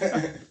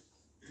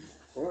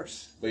 Of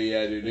course. But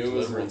yeah, dude, it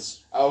was.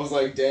 Deliverance. I was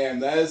like, damn,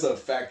 that is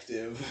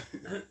effective.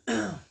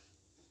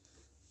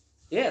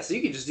 Yeah, so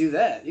you could just do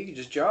that. You could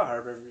just jaw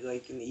harp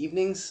like in the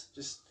evenings.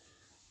 Just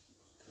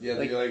Yeah,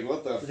 Like- they're like,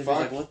 what the they'd be fuck?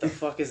 like, what the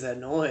fuck is that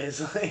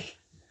noise? Like.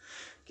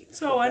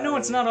 So, I know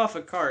it's not off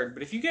a card,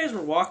 but if you guys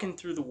were walking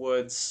through the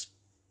woods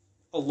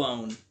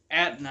alone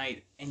at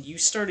night and you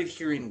started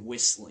hearing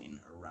whistling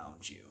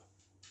around you,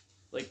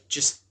 like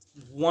just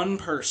one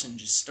person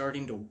just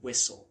starting to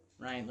whistle,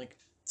 right? Like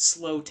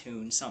slow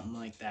tune, something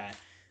like that.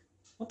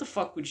 What the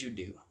fuck would you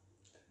do?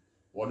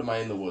 What am I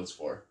in the woods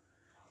for?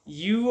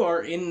 You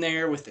are in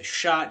there with a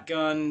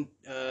shotgun,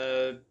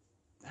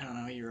 I don't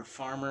know, you're a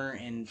farmer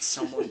and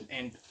someone,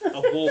 and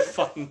a wolf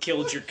fucking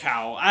killed your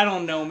cow. I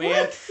don't know,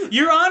 man.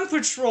 You're on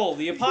patrol.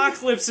 The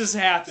apocalypse has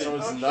happened. So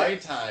it's Okay.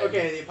 nighttime.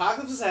 Okay, the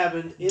apocalypse has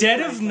happened. It's Dead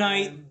of nighttime.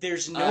 night,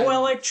 there's no I'm-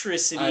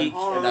 electricity.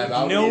 And I'm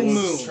out No in the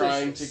woods moon.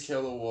 trying to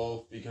kill a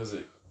wolf because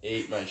it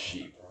ate my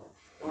sheep.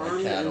 My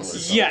Armed cattle. and or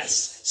some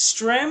Yes,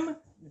 Strem,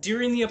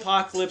 during the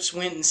apocalypse,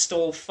 went and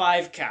stole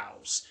 5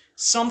 cows.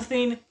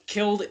 Something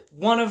killed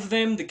one of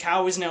them. The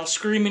cow is now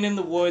screaming in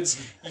the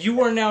woods. You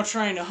are now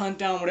trying to hunt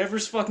down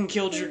whatever's fucking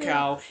killed your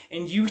cow,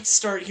 and you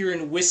start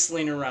hearing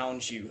whistling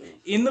around you.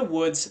 In the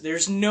woods,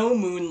 there's no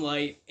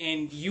moonlight,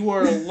 and you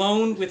are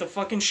alone with a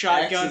fucking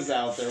shotgun, Axes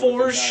out there with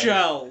 4 a knife,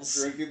 shells.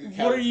 drinking the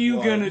What are cow's you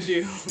blood. gonna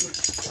do?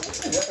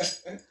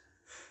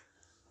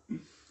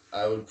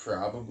 I would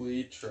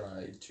probably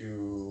try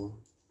to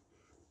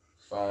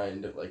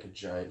find like a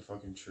giant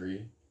fucking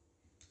tree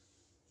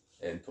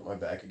and put my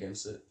back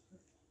against it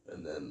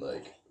and then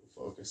like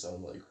focus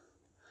on like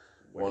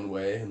one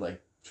way and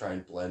like try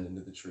and blend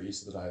into the tree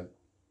so that I,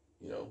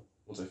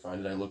 once I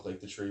find it, I look like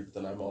the tree, but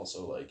then I'm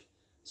also like,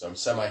 so I'm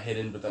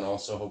semi-hidden, but then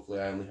also hopefully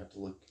I only have to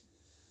look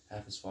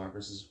half as far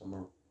versus if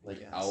I'm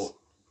like out,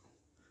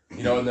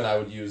 and then I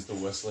would use the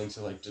whistling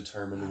to like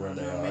determine where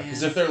they are.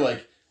 Because if they're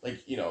like, I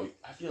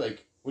feel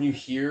like when you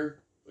hear,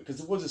 because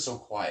the woods is so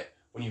quiet,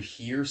 when you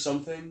hear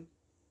something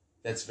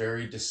that's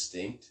very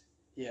distinct,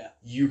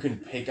 you can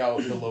pick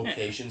out the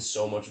location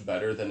so much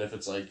better than if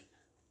it's like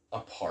a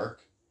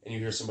park and you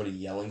hear somebody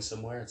yelling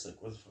somewhere. It's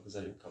like, where the fuck is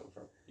that even coming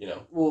from?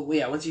 Well,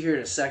 yeah. Once you hear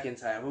it a second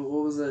time,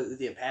 what was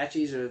the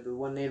Apaches or the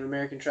one Native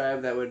American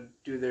tribe that would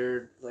do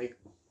their like,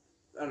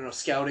 I don't know,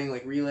 scouting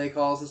like relay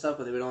calls and stuff,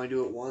 but they would only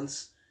do it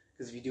once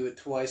because if you do it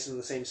twice in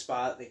the same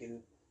spot, they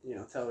can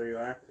tell where you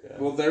are. Yeah.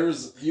 Well,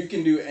 you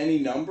can do any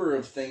number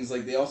of things.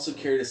 Like they also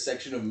carried a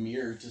section of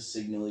mirror to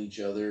signal each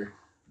other.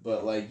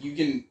 But like you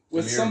can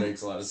with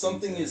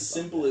something as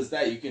simple as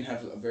that, you can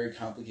have a very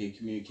complicated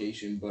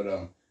communication.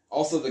 But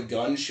also the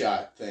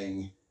gunshot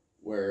thing,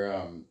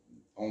 where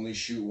only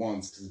shoot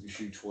once because if you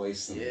shoot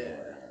twice, then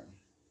Yeah,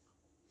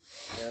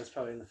 that's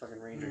probably in the fucking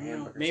Ranger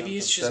handbook. Or maybe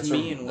it's something. just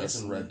me and that's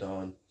in Red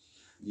Dawn.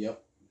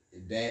 Yep,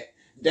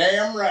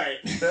 damn right.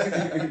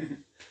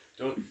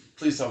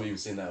 Please tell me you've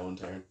seen that one,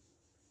 Taryn.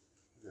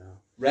 No.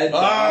 Red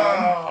Dawn.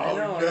 I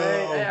know, no,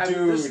 right?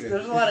 dude.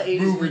 There's a lot of 80s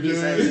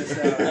movies I missed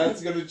out.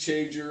 That's gonna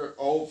change your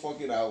whole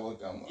fucking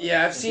outlook on life.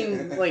 Yeah, I've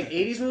seen like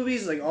 80s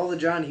movies, like all the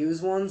John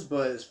Hughes ones,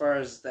 but as far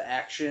as the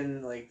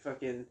action, like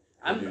fucking,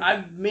 I'm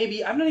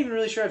not even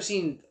really sure I've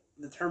seen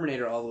the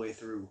Terminator all the way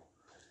through.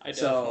 I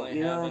definitely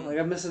haven't. Like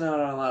I'm missing out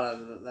on a lot of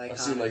the iconic I've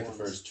seen like ones.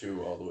 the first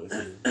two all the way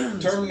through.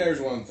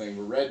 Terminator's one thing,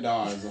 but Red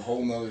Dawn is a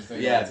whole nother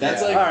thing. Yeah,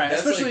 that's like, all right,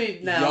 that's especially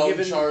like now, young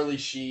given Charlie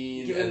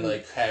Sheen and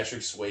like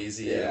Patrick Swayze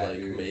Yeah, and like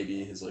dude.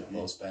 maybe his like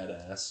most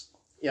badass.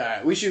 Yeah, all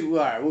right, we should. All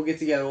right, we'll get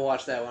together. We'll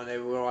watch that one day.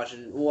 We'll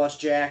watch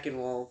Jack, and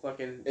we'll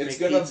fucking It's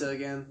make gonna pizza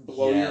again.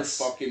 blow Yes.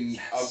 your fucking.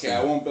 Yes. Okay,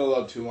 I won't build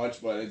up too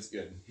much, but it's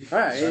good. All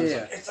right,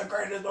 yeah. It's the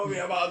greatest movie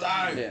of all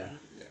time. Yeah.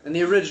 And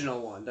the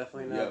original one,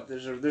 definitely not.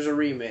 Yep. There's a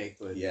remake,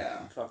 but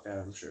Yeah. fuck that,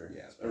 I'm sure.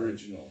 Yeah,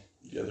 original.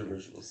 Yeah, the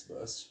original's the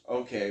best.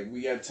 Okay,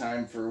 we got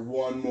time for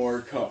one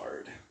more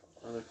card.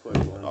 Another quick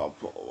one. I'll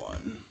pull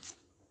one.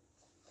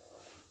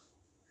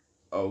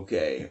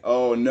 Okay.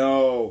 Oh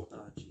no. Oh,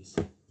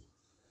 jeez.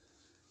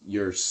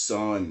 Your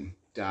son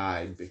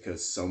died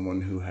because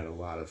someone who had a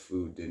lot of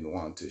food didn't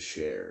want to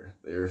share.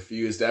 They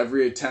refused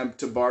every attempt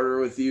to barter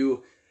with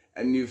you,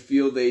 and you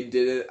feel they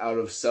did it out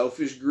of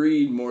selfish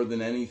greed more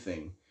than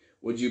anything.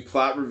 Would you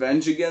plot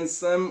revenge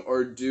against them,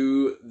 or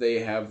do they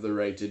have the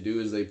right to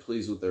do as they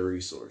please with their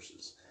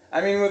resources?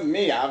 I mean, with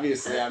me,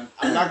 obviously, I'm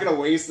not going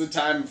to waste the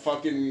time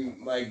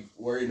fucking, like,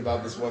 worrying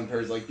about this one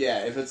person. Like,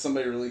 yeah, if it's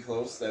somebody really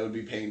close, that would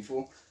be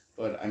painful.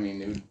 But, I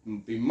mean, it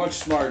would be much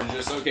smarter to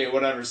just, okay,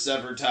 whatever,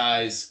 sever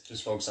ties.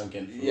 Just focus on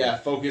getting food. Yeah,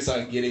 focus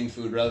on getting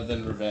food rather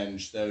than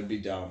revenge. That would be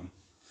dumb.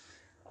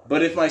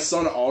 But if my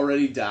son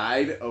already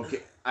died,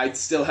 okay, I'd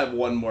still have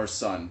one more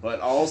son.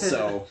 But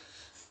also,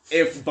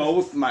 if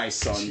both my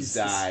sons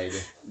died,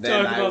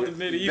 then Talk I about would, the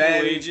medieval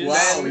then, ages.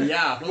 Wow, then-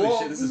 yeah. Holy well,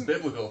 shit, this is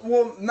biblical.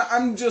 Well, no,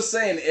 I'm just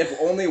saying, if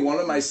only one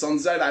of my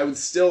sons died, I would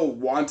still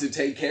want to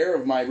take care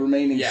of my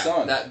remaining Yeah,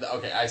 son.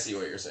 okay, I see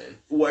what you're saying.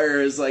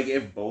 Whereas, like,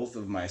 if both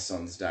of my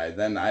sons died,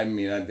 then, I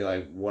mean, I'd be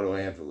like, what do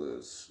I have to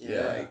lose?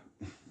 Yeah.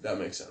 Like, That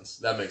makes sense.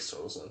 That makes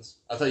total sense.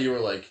 I thought you were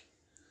like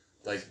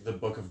the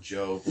book of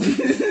Job.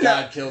 Like,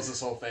 God kills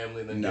this whole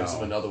family and then gives No.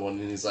 him another one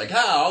and he's like,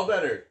 all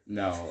better.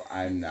 no,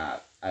 I'm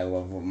not. I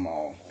love them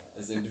all.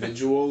 As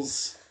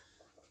individuals,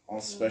 all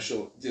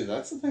special. Dude,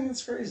 that's the thing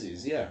that's crazy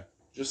is, yeah.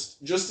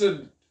 Just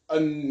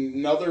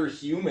another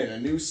human, a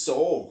new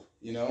soul,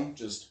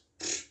 Just,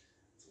 it's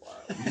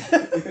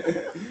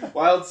wild.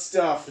 Wild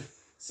stuff.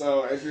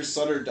 So, if your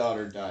son or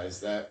daughter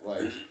dies, that,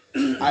 like,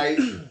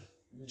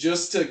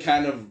 just to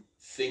kind of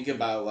think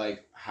about,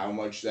 like, how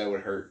much that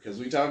would hurt, because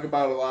we talk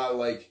about a lot,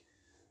 like,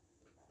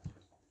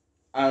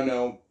 I don't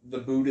know, the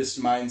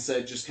Buddhist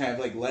mindset, just kind of,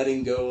 like,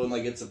 letting go and,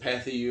 like, it's a path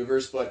of the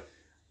universe, but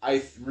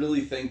I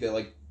really think that,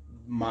 like,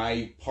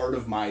 my part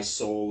of my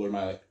soul or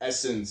my like,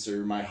 essence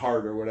or my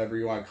heart or whatever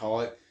you want to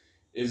call it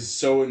is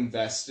so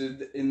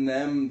invested in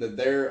them that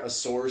they're a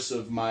source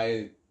of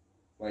my,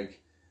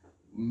 like,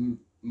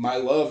 my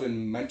love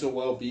and mental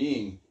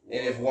well-being.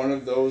 And if one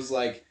of those,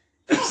 like,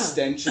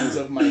 extensions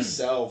of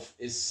myself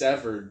is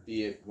severed,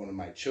 be it one of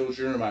my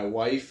children or my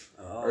wife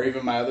or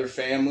even my other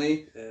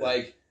family,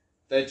 like,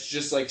 that's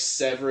just, like,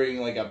 severing,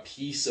 like, a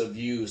piece of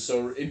you.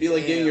 So it'd be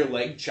like getting your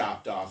leg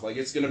chopped off. Like,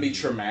 it's gonna be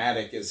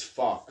traumatic as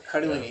fuck.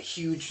 Cutting like a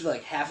huge,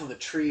 like half of a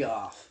tree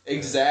off.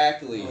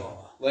 Exactly.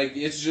 Oh. Like,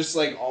 it's just,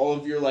 like, all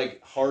of your,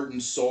 like, heart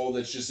and soul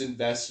that's just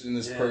invested in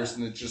this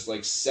person that's just,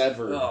 like,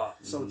 severed. Oh,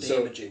 so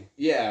damaging.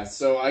 Yeah,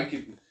 so I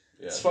could...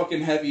 It's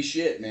fucking heavy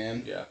shit,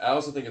 man. Yeah, I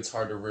also think it's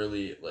hard to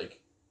really, like,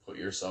 put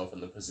yourself in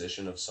the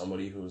position of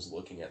somebody who's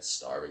looking at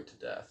starving to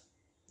death.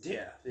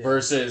 Yeah.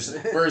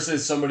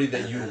 versus somebody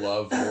that you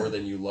love more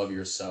than you love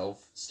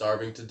yourself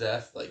starving to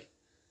death. Like,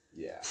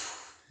 yeah.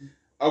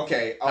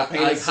 Okay, I'll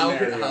paint a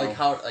scenario.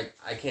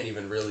 I can't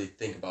even really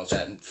think about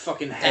that. And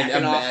fucking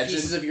hacking off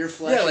pieces of your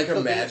flesh. Yeah, like and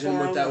cooking it imagine for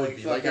what him, that would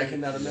be like. I fucking-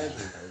 cannot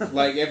imagine.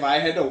 Like, if I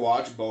had to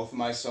watch both of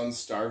my sons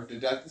starve to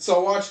death.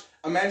 So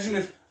imagine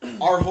if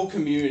our whole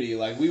community,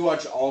 like, we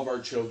watch all of our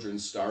children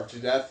starve to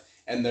death,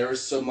 and there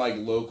was some, like,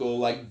 local,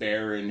 like,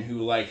 baron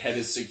who, like, had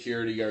his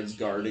security guards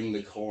guarding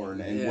the corn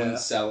and wouldn't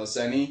sell us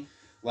any.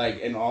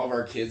 Like, and all of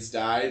our kids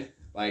died.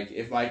 Like,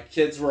 if my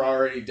kids were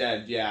already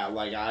dead, yeah,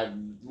 like, I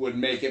would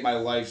make it my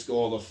life's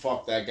goal to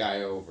fuck that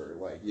guy over.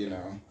 Like, you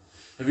know.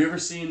 Have you ever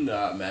seen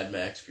Mad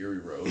Max Fury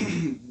Road?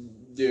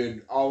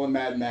 Dude, all of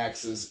Mad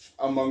Max is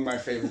among my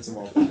favorites of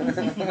all time.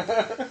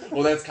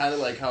 Well, that's kind of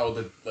like how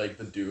the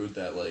dude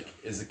that, like,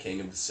 is the king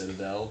of the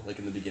Citadel, like,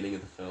 in the beginning of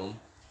the film,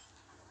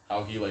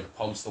 how he, like,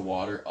 pumps the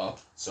water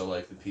up so,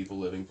 like, the people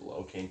living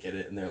below can't get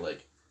it, and they're,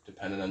 like,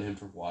 dependent on him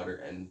for water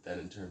and then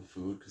in turn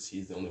food, because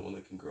he's the only one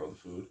that can grow the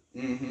food.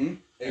 Mm-hmm.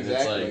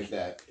 Exactly like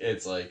that.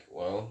 It's like,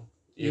 well,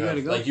 you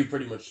gotta go. Like, you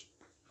pretty much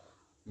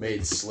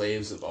made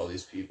slaves of all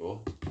these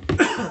people.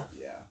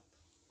 Yeah.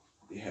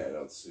 Be headed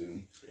out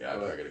soon. Yeah, I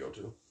gotta go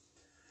too.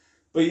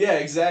 But yeah,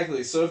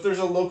 exactly. So if there's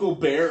a local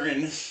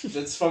baron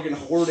that's fucking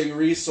hoarding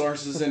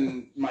resources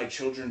and my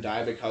children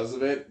die because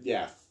of it,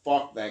 yeah,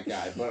 fuck that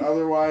guy. But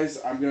otherwise,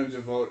 I'm gonna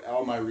devote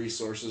all my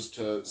resources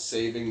to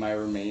saving my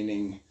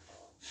remaining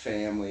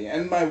family.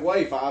 And my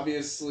wife,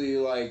 obviously,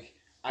 like,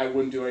 I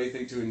wouldn't do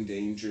anything to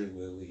endanger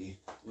Lily,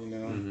 you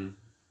know? Mm-hmm.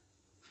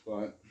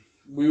 But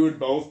we would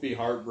both be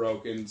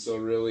heartbroken, so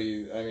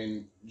really, I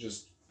mean,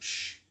 just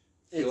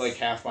feel like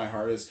half my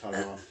heart is cut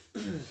off.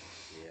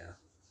 Yeah.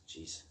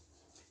 Jeez.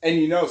 And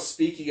you know,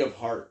 speaking of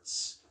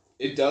hearts,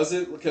 it does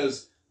it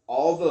because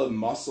all the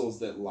muscles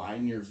that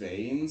line your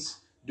veins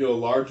do a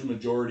large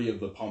majority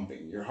of the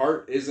pumping. Your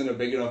heart isn't a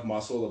big enough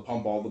muscle to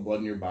pump all the blood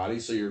in your body,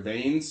 so your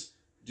veins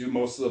do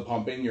most of the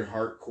pumping, your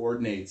heart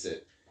coordinates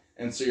it.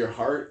 And so your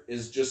heart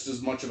is just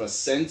as much of a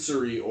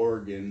sensory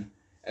organ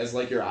as,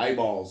 like, your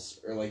eyeballs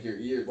or, like, your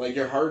ear. Like,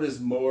 your heart is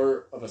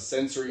more of a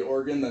sensory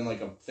organ than, like,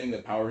 a thing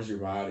that powers your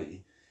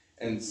body.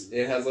 And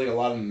it has, like, a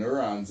lot of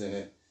neurons in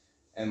it.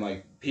 And,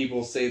 like,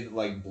 people say that,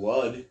 like,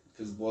 blood,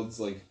 because blood's,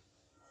 like,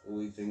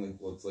 holy thing, like,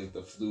 blood's, like,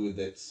 the fluid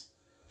that's,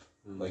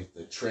 like,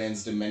 the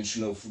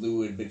trans-dimensional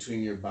fluid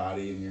between your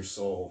body and your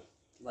soul.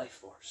 Life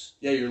force.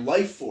 Yeah, your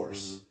life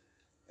force. Mm-hmm.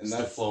 And it's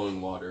that's the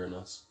flowing water in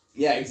us.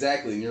 Yeah,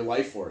 exactly, and your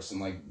life force.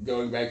 And, like,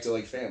 going back to,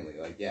 like, family,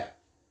 like, yeah,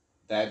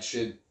 that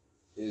shit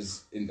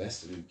is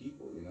invested in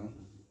people, you know?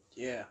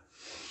 Yeah.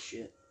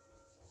 Shit.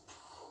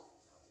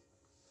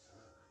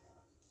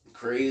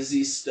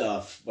 Crazy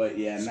stuff, but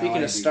yeah.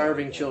 Speaking of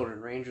starving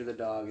children, Ranger the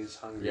dog is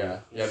hungry.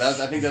 Yeah.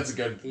 I think that's a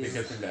good thing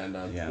to end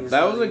on. Yeah,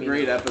 that was a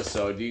great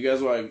episode. Do you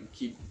guys want to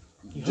keep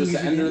just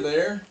end her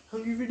there?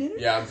 Hungry for dinner?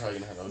 Yeah, I'm probably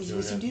gonna have Want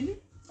to some dinner?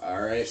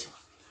 All right.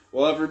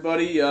 Well,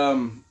 everybody,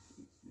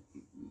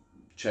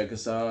 check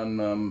us out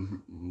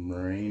on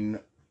Marine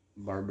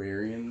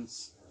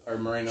Barbarians or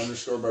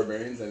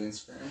Marine_Barbarians on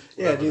Instagram.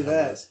 Yeah, do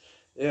that.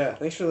 Yeah,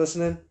 thanks for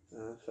listening.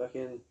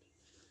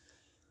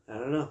 I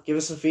don't know. Give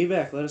us some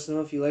feedback. Let us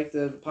know if you like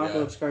the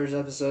Apocalypse Cars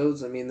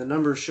episodes. I mean, the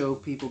numbers show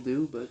people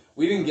do, but...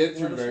 We didn't get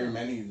through very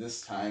many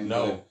this time.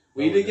 No.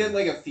 We did get,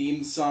 like, a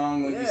theme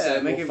song. Like you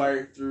said, we'll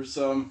fire through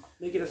some.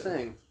 Make it a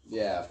thing.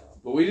 Yeah.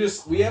 But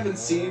we haven't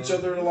seen each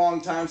other in a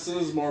long time, so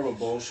this is more of a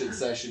bullshit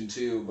session,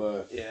 too,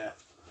 but... Yeah.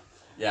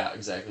 Yeah,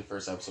 exactly.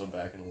 First episode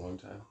back in a long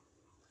time.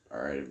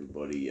 All right,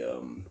 everybody.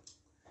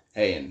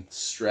 Hey, and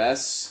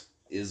stress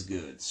is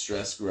good.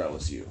 Stress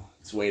grows you.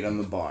 It's weight on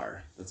the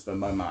bar. That's been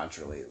my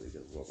mantra lately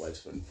because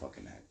life's been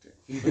fucking hectic.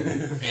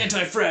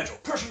 Anti-fragile.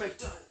 Pressure make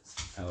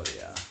diamonds. Hell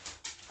yeah.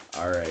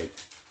 All right.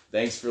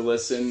 Thanks for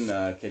listening.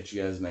 Catch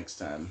you guys next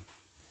time.